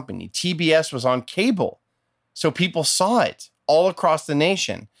national company. TBS was on cable, so people saw it all across the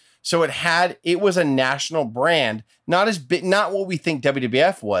nation. So it was a national brand, not as big, not what we think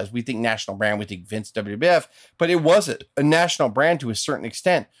WWF was. We think national brand, we think Vince WWF, but it wasn't a national brand to a certain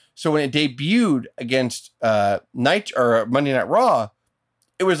extent. So when it debuted against Monday Night Raw,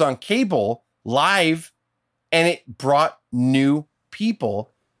 it was on cable live, and it brought new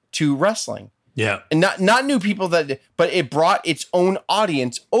people to wrestling. Yeah, and not new people but it brought its own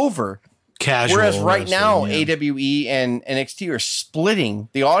audience over. Casual. Whereas right now, AWE and NXT are splitting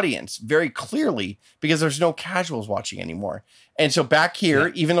the audience very clearly because there's no casuals watching anymore. And so back here,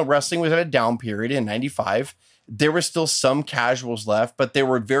 even though wrestling was at a down period in 95, there were still some casuals left, but there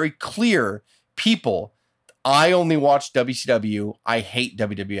were very clear people. I only watch WCW. I hate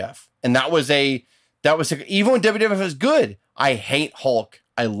WWF. And that was even when WWF was good, I hate Hulk.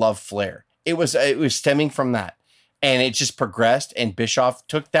 I love Flair. It was stemming from that. And it just progressed, and Bischoff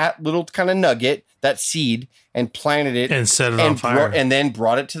took that little kind of nugget, that seed, and planted it and set it on fire, and then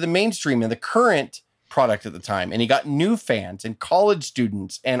brought it to the mainstream and the current product at the time. And he got new fans and college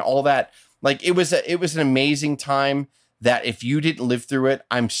students and all that. Like it was an amazing time that if you didn't live through it,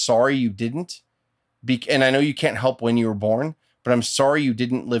 I'm sorry you didn't. And I know you can't help when you were born, but I'm sorry you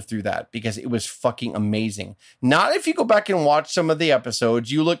didn't live through that because it was fucking amazing. Not if you go back and watch some of the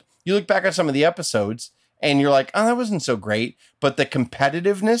episodes, you look back at some of the episodes and you're like, oh, that wasn't so great. But the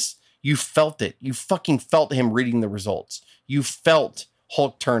competitiveness, you felt it. You fucking felt him reading the results. You felt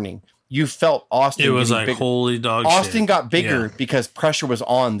Hulk turning. You felt Austin. It was like, bigger. Holy dog Austin shit. got bigger because pressure was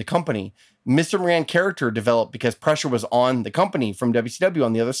on the company. Mr. Moran character developed because pressure was on the company from WCW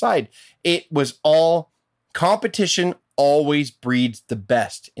on the other side. It was all competition always breeds the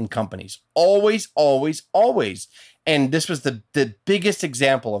best in companies. Always, always, always. And this was the biggest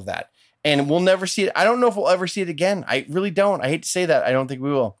example of that. And we'll never see it. I don't know if we'll ever see it again. I really don't. I hate to say that. I don't think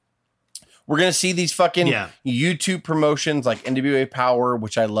we will. We're going to see these fucking YouTube promotions like NWA Power,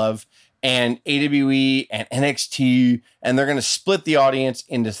 which I love, and AWE and NXT, and they're going to split the audience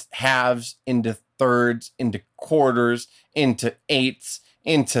into halves, into thirds, into quarters, into eighths,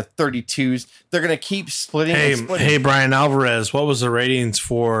 into 32s. They're going to keep splitting. Hey, Brian Alvarez, what was the ratings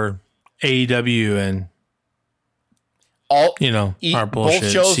for AEW and our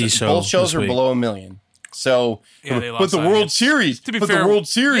bullshit? Both shows are below 1 million. So, but the World Series, to be fair,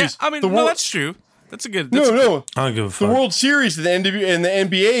 I mean, that's true. That's a good. No. I don't give a fuck. The World Series and the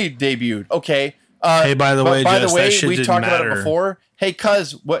NBA debuted. Okay. Hey, by the way, we talked about it before. Hey,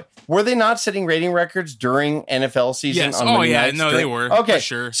 cuz, what were they not setting rating records during NFL season? Yes. On Monday nights they were. Okay, for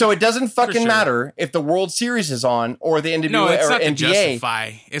sure. So it doesn't fucking matter if the World Series is on or the NWA no, it's or not NBA. To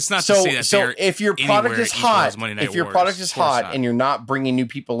justify. It's not to say that. So if your product is hot, and and you're not bringing new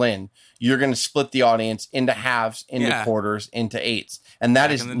people in, you're going to split the audience into halves, into quarters, into eighths, and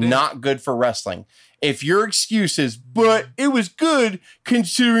that is not good for wrestling. If your excuse is, but it was good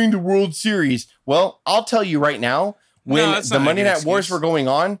considering the World Series, well, I'll tell you right now, when the Monday Night Wars were going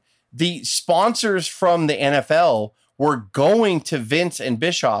on, the sponsors from the NFL were going to Vince and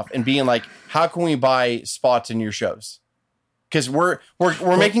Bischoff and being like, how can we buy spots in your shows? Because we're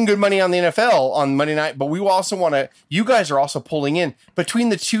making good money on the NFL on Monday night, but we also want to, you guys are also pulling in. Between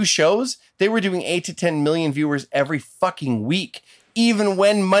the two shows, they were doing 8 to 10 million viewers every fucking week, even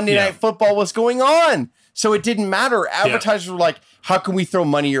when Monday Night Football was going on. So it didn't matter. Advertisers were like, how can we throw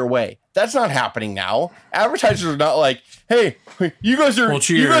money your way? That's not happening now. Advertisers are not like, hey, you guys are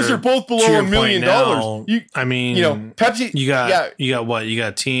both below $1 million. Pepsi. You got what?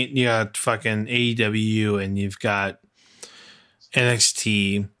 You got fucking AEW, and you've got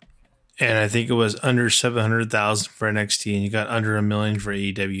NXT, and I think it was under 700,000 for NXT, and you got under 1 million for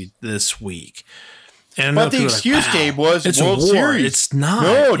AEW this week. And but the excuse, Gabe, was it's World Series. It's not.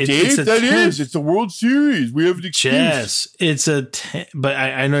 No, Dave, it's the World Series. We have an excuse. Yes, it's but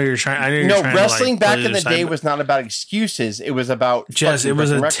I know you're trying. Wrestling back in the day was not about excuses. It was about Jess. It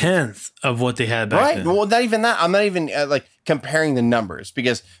was a tenth of what they had back then. Well, not even that. I'm not even comparing the numbers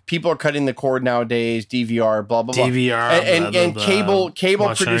because people are cutting the cord nowadays. DVR, blah blah blah. DVR and cable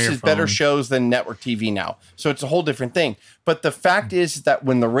produces better shows than network TV now. So it's a whole different thing. But the fact is that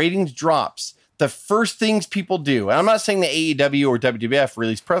when the ratings drops, the first things people do, and I'm not saying the AEW or WWF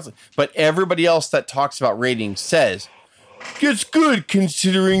release presently, but everybody else that talks about ratings says, it's good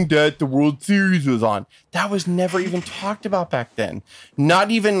considering that the World Series was on. That was never even talked about back then.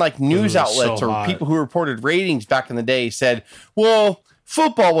 Not even like news outlets or people who reported ratings back in the day said, well,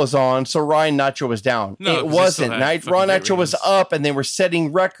 football was on, so Ryan Nacho was down. No, it wasn't. Ryan Nacho was up, and they were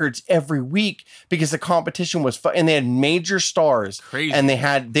setting records every week because the competition was and they had major stars. Crazy. And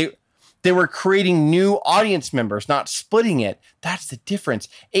they were creating new audience members, not splitting it. That's the difference.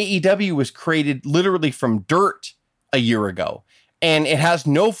 AEW was created literally from dirt a year ago, and it has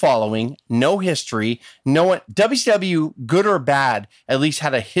no following, no history. No one, WCW, good or bad, at least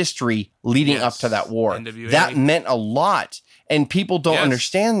had a history leading up to that war. NWA. That meant a lot, and people don't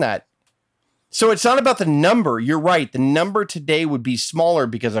understand that. So it's not about the number. You're right. The number today would be smaller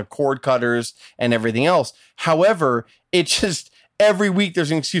because of cord cutters and everything else. However, it's just every week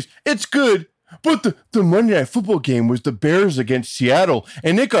there's an excuse. It's good, but the Monday Night Football game was the Bears against Seattle,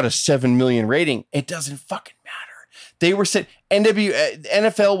 and it got a 7 million rating. It doesn't fucking matter. They were said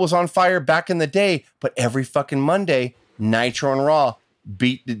NFL was on fire back in the day, but every fucking Monday, Nitro and Raw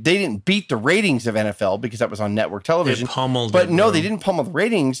they didn't beat the ratings of NFL because that was on network television. They pummeled but it, no, bro. they didn't pummel the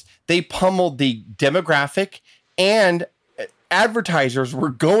ratings. They pummeled the demographic, and advertisers were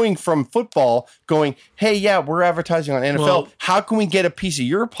going from football going, hey, yeah, we're advertising on NFL. Well, how can we get a piece of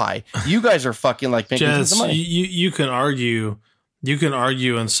your pie? You guys are fucking like making tons of money. You can argue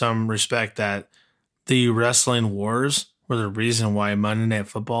in some respect that the wrestling wars were the reason why Monday Night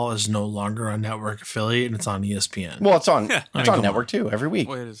Football is no longer a network affiliate and it's on ESPN. Well, it's on network too every week.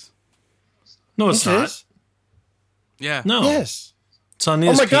 Well, it is. No, it's not. Is? Yeah. No. Yes. It's on ESPN.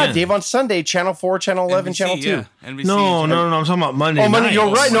 Oh my God, Dave! On Sunday, Channel 4, Channel 11, NBC, Channel 2. Yeah. NBC, No, I'm talking about Monday. Oh, Monday. night.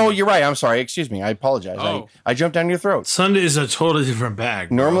 You're right. No, you're right. I'm sorry. Excuse me. I apologize. Oh. I jumped down your throat. Sunday is a totally different bag.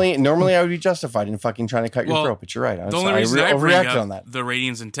 Bro. Normally, I would be justified in fucking trying to cut your throat, but you're right. The only reason I bring overreacted up on that. the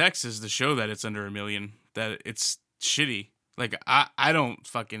ratings in Texas to show that it's under 1 million, that it's shitty. Like I don't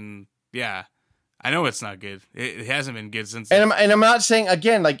fucking I know it's not good. It hasn't been good since. And I'm not saying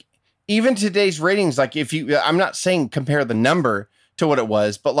again, like even today's ratings, like I'm not saying compare the number to what it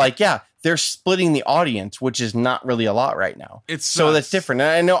was, but like they're splitting the audience, which is not really a lot right now. So that's different.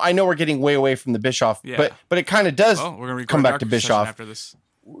 And I know we're getting way away from the Bischoff, but it kind of does we're gonna come back to Bischoff after this.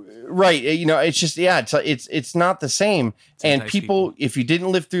 Right. You know, it's just, it's not the same. And people, if you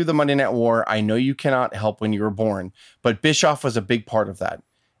didn't live through the Monday Night War, I know you cannot help when you were born, but Bischoff was a big part of that.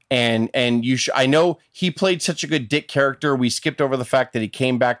 And I know he played such a good dick character. We skipped over the fact that he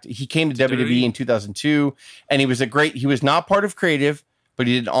came to WWE in 2002, and he was not part of creative, but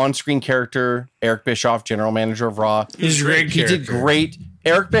he did an on-screen character. Eric Bischoff, general manager of Raw. He's a great character. He did great.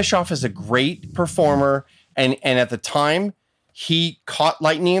 Eric Bischoff is a great performer. And at the time, he caught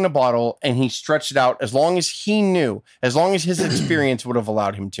lightning in a bottle and he stretched it out as long as he knew, as long as his experience would have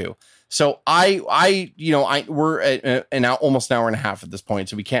allowed him to. So we're at almost an hour and a half at this point,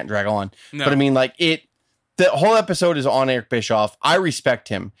 so we can't drag on. No. But I mean, like the whole episode is on Eric Bischoff. I respect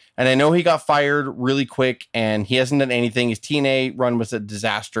him, and I know he got fired really quick, and he hasn't done anything. His TNA run was a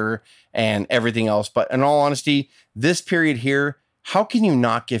disaster and everything else. But in all honesty, this period here, how can you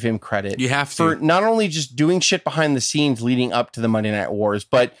not give him credit? You have to. For not only just doing shit behind the scenes leading up to the Monday Night Wars,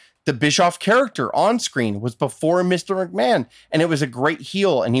 but the Bischoff character on screen was before Mr. McMahon, and it was a great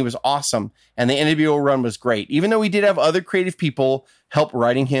heel, and he was awesome. And the NWO run was great. Even though we did have other creative people help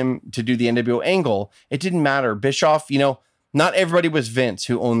writing him to do the NWO angle, it didn't matter. Bischoff, not everybody was Vince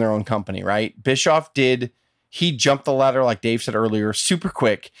who owned their own company, right? Bischoff he jumped the ladder, like Dave said earlier, super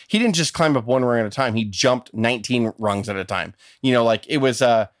quick. He didn't just climb up one rung at a time. He jumped 19 rungs at a time. It was,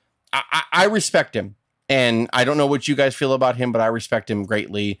 I respect him. And I don't know what you guys feel about him, but I respect him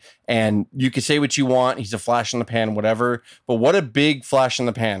greatly. And you can say what you want. He's a flash in the pan, whatever. But what a big flash in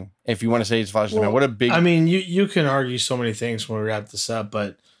the pan. If you want to say he's a flash in the pan, what a big... I mean, you can argue so many things when we wrap this up,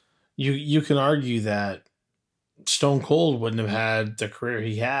 but you can argue that Stone Cold wouldn't have had the career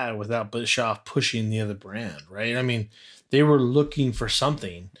he had without Bischoff pushing the other brand, right? I mean, they were looking for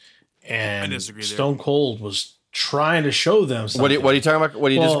something, and I disagree Stone Cold was trying to show them something. What are you talking about? What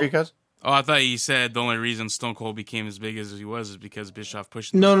do you disagree, cuz? Oh, I thought you said the only reason Stone Cold became as big as he was is because Bischoff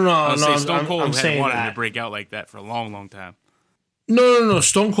pushed him. No. Stone Cold had wanted him to break out like that for a long, long time. No.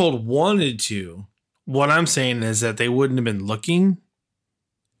 Stone Cold wanted to. What I'm saying is that they wouldn't have been looking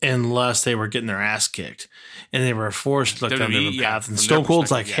unless they were getting their ass kicked, and they were forced to look down the path. And Stone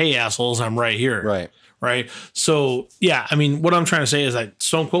Cold's like, "Hey, assholes, I'm right here." Right. So, I mean, what I'm trying to say is that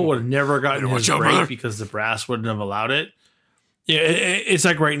Stone Cold would have never gotten his break because the brass wouldn't have allowed it. Yeah, it's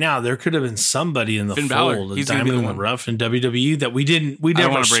like right now there could have been somebody in the Finn fold, Balor. a diamond in the rough in WWE that we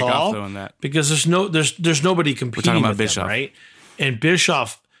never saw. Break off, though, on that. Because there's nobody competing with Bischoff, right? And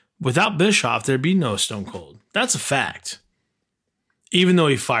Bischoff, without Bischoff, there'd be no Stone Cold. That's a fact. Even though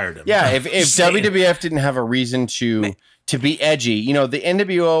he fired him. Yeah, if WWF didn't have a reason to be edgy, the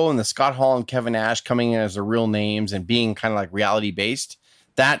NWO and the Scott Hall and Kevin Nash coming in as their real names and being kind of like reality based.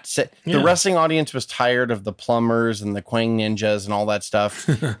 The wrestling audience was tired of the plumbers and the Quang Ninjas and all that stuff,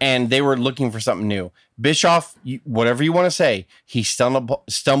 and they were looking for something new. Bischoff, whatever you want to say, he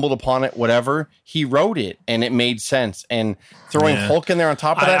stumbled upon it, whatever. He wrote it, and it made sense. And throwing Hulk in there on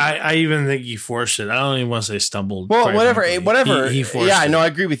top of that. I even think he forced it. I don't even want to say stumbled. Well, whatever. He forced it. No, I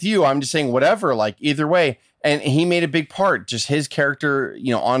agree with you. I'm just saying whatever, like either way. And he made a big part. Just his character,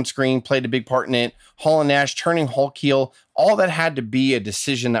 on screen played a big part in it. Hall and Nash turning Hulk heel. All that had to be a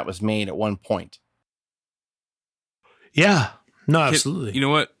decision that was made at one point. Yeah. No, absolutely. You know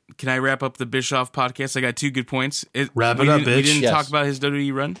what? Can I wrap up the Bischoff podcast? I got 2 good points. Wrap it up, bitch. We didn't talk about his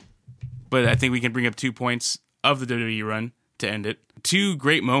WWE run, but I think we can bring up 2 points of the WWE run to end it. 2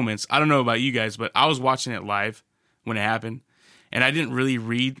 great moments. I don't know about you guys, but I was watching it live when it happened, and I didn't really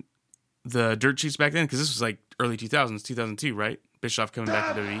read the dirt sheets back then because this was like early 2000s, 2002, right? Bischoff coming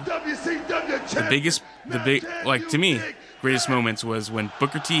back to WWE. To me, greatest moments was when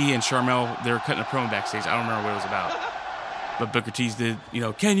Booker T and Sharmell, they were cutting a promo backstage. I don't remember what it was about. But Booker T's did,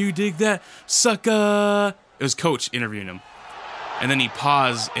 can you dig that, sucker? It was Coach interviewing him. And then he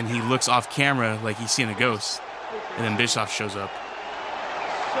paused and he looks off camera like he's seeing a ghost. And then Bischoff shows up.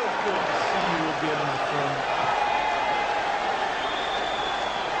 So good to see you again in the front.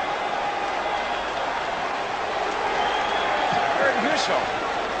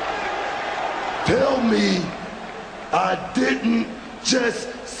 Tell me I didn't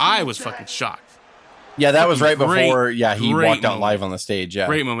I was fucking shocked. Yeah, that was right before. He great walked out moment. live on the stage. Yeah,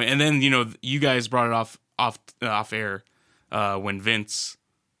 Great moment. And then you guys brought it off air when Vince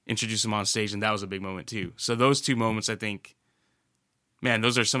introduced him on stage, and that was a big moment too. So those two moments, I think, man,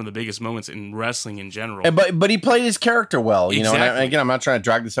 those are some of the biggest moments in wrestling in general. But he played his character well. You know, and Exactly. again, I'm not trying to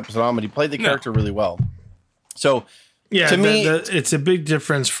drag this episode on, but he played the character really well. So Yeah, to me, it's a big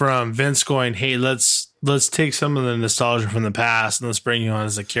difference from Vince going, "Hey, let's take some of the nostalgia from the past and let's bring you on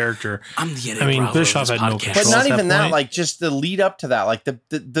as a character." Bischoff had no control. but not at even that that. point. Like just the lead up to that, like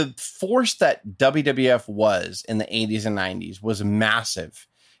the force that WWF was in the 80s and 90s was massive,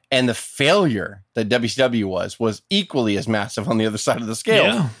 and the failure that WCW was equally as massive on the other side of the scale.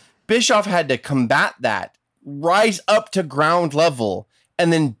 Yeah. Bischoff had to combat that, rise up to ground level,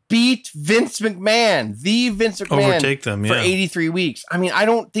 and then beat Vince McMahon, the Vince McMahon, Overtake them, for yeah. 83 weeks. I mean, I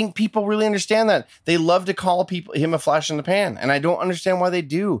don't think people really understand that. They love to call him a flash in the pan, and I don't understand why they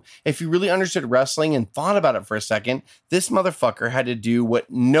do. If you really understood wrestling and thought about it for a second, this motherfucker had to do what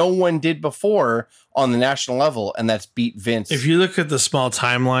no one did before on the national level, and that's beat Vince. If you look at the small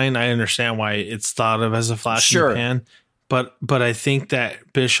timeline, I understand why it's thought of as a flash in the pan. But I think that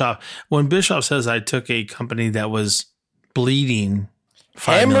when Bischoff says I took a company that was bleeding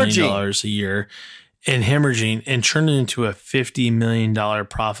 $5 million a year and hemorrhaging and turned it into a $50 million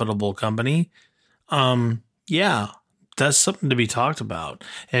profitable company, yeah, that's something to be talked about.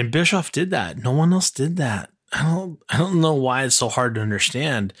 And Bischoff did that. No one else did that. I don't know why it's so hard to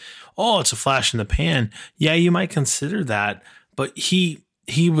understand. Oh, it's a flash in the pan. Yeah, you might consider that, but he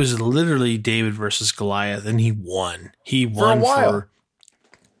was literally David versus Goliath, and he won. He won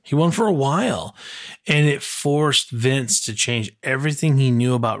for a while, and it forced Vince to change everything he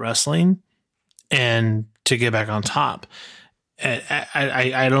knew about wrestling and to get back on top.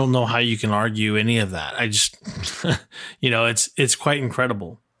 I don't know how you can argue any of that. I just, it's quite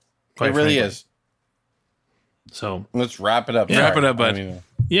incredible. It really is. So let's wrap it up. Yeah. Wrap it up, bud.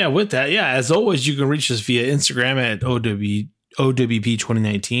 With that, as always, you can reach us via Instagram at OWP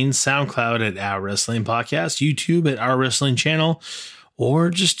 2019, SoundCloud at Our Wrestling Podcast, YouTube at Our Wrestling Channel, or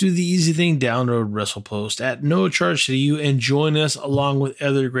just do the easy thing, download WrestlePost at no charge to you and join us along with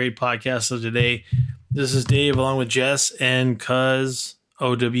other great podcasts of today. This is Dave along with Jess and Cuz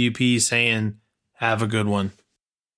OWP saying, have a good one.